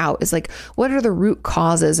things out, is like, what are the root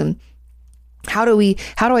causes, and how do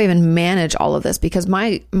I even manage all of this? Because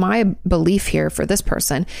my belief here for this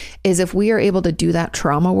person is, if we are able to do that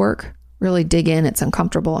trauma work, really dig in, it's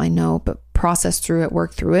uncomfortable, I know, but process through it,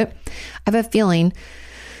 work through it, I have a feeling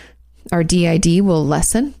our DID will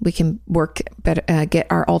lessen. We can work better, get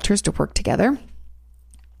our alters to work together.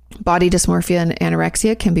 Body dysmorphia and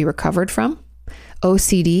anorexia can be recovered from.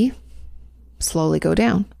 OCD slowly go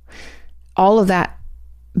down. All of that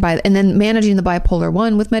and then managing the bipolar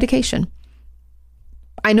 1 with medication.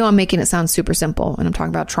 I know I'm making it sound super simple, and I'm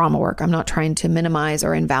talking about trauma work. I'm not trying to minimize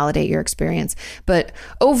or invalidate your experience, but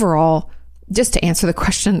overall, just to answer the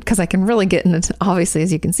question, because I can really get into, obviously,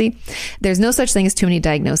 as you can see, there's no such thing as too many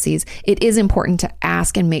diagnoses. It is important to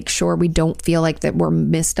ask and make sure we don't feel like that we're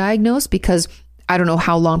misdiagnosed, because I don't know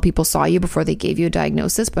how long people saw you before they gave you a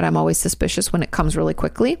diagnosis, but I'm always suspicious when it comes really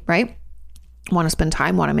quickly, right? Want to spend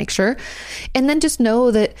time, want to make sure. And then just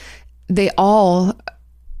know that they all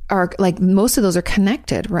are, like, most of those are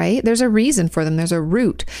connected, right? There's a reason for them. There's a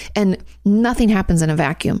root, and nothing happens in a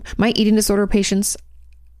vacuum. My eating disorder patients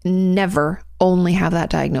never only have that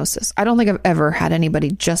diagnosis. I don't think I've ever had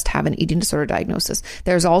anybody just have an eating disorder diagnosis.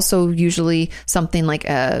 There's also usually something like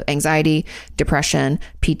anxiety, depression,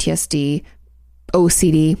 PTSD,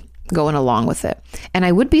 OCD going along with it. And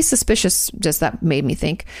I would be suspicious, just that made me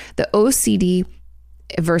think, the OCD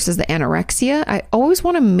versus the anorexia, I always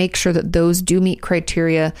want to make sure that those do meet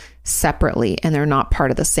criteria separately and they're not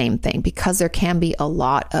part of the same thing, because there can be a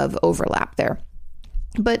lot of overlap there.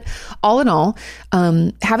 But all in all,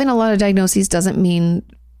 having a lot of diagnoses doesn't mean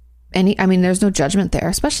there's no judgment there,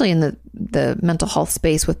 especially in the mental health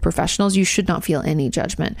space with professionals. You should not feel any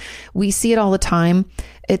judgment. We see it all the time.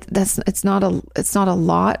 It's not a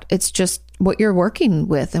lot. It's just what you're working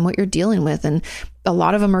with and what you're dealing with. And a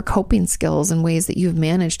lot of them are coping skills and ways that you've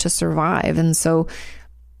managed to survive. And so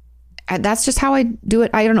that's just how I do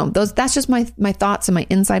it. I don't know. That's just my thoughts and my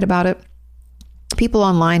insight about it. People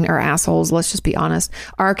online are assholes. Let's just be honest.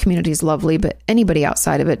 Our community is lovely, but anybody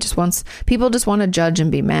outside of it people just want to judge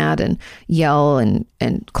and be mad and yell and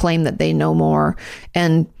claim that they know more,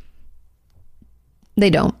 and they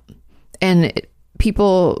don't. And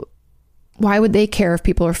people, why would they care if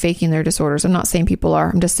people are faking their disorders? I'm not saying people are.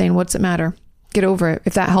 I'm just saying, what's it matter? Get over it.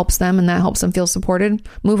 If that helps them and that helps them feel supported,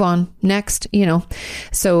 move on. Next,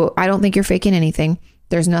 So I don't think you're faking anything.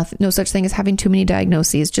 There's no such thing as having too many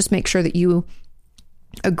diagnoses. Just make sure that you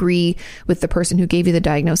agree with the person who gave you the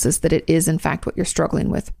diagnosis that it is in fact what you're struggling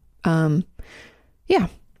with.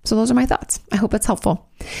 So those are my thoughts. I hope it's helpful.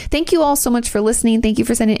 Thank you all so much for listening. Thank you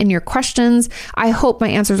for sending in your questions. I hope my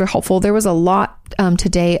answers are helpful. There was a lot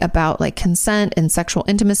today about like consent and sexual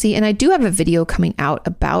intimacy. And I do have a video coming out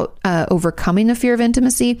about overcoming the fear of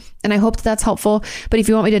intimacy. And I hope that's helpful. But if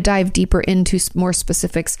you want me to dive deeper into more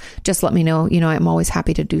specifics, just let me know. I'm always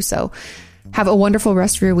happy to do so. Have a wonderful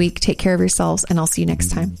rest of your week. Take care of yourselves, and I'll see you next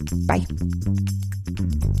time. Bye.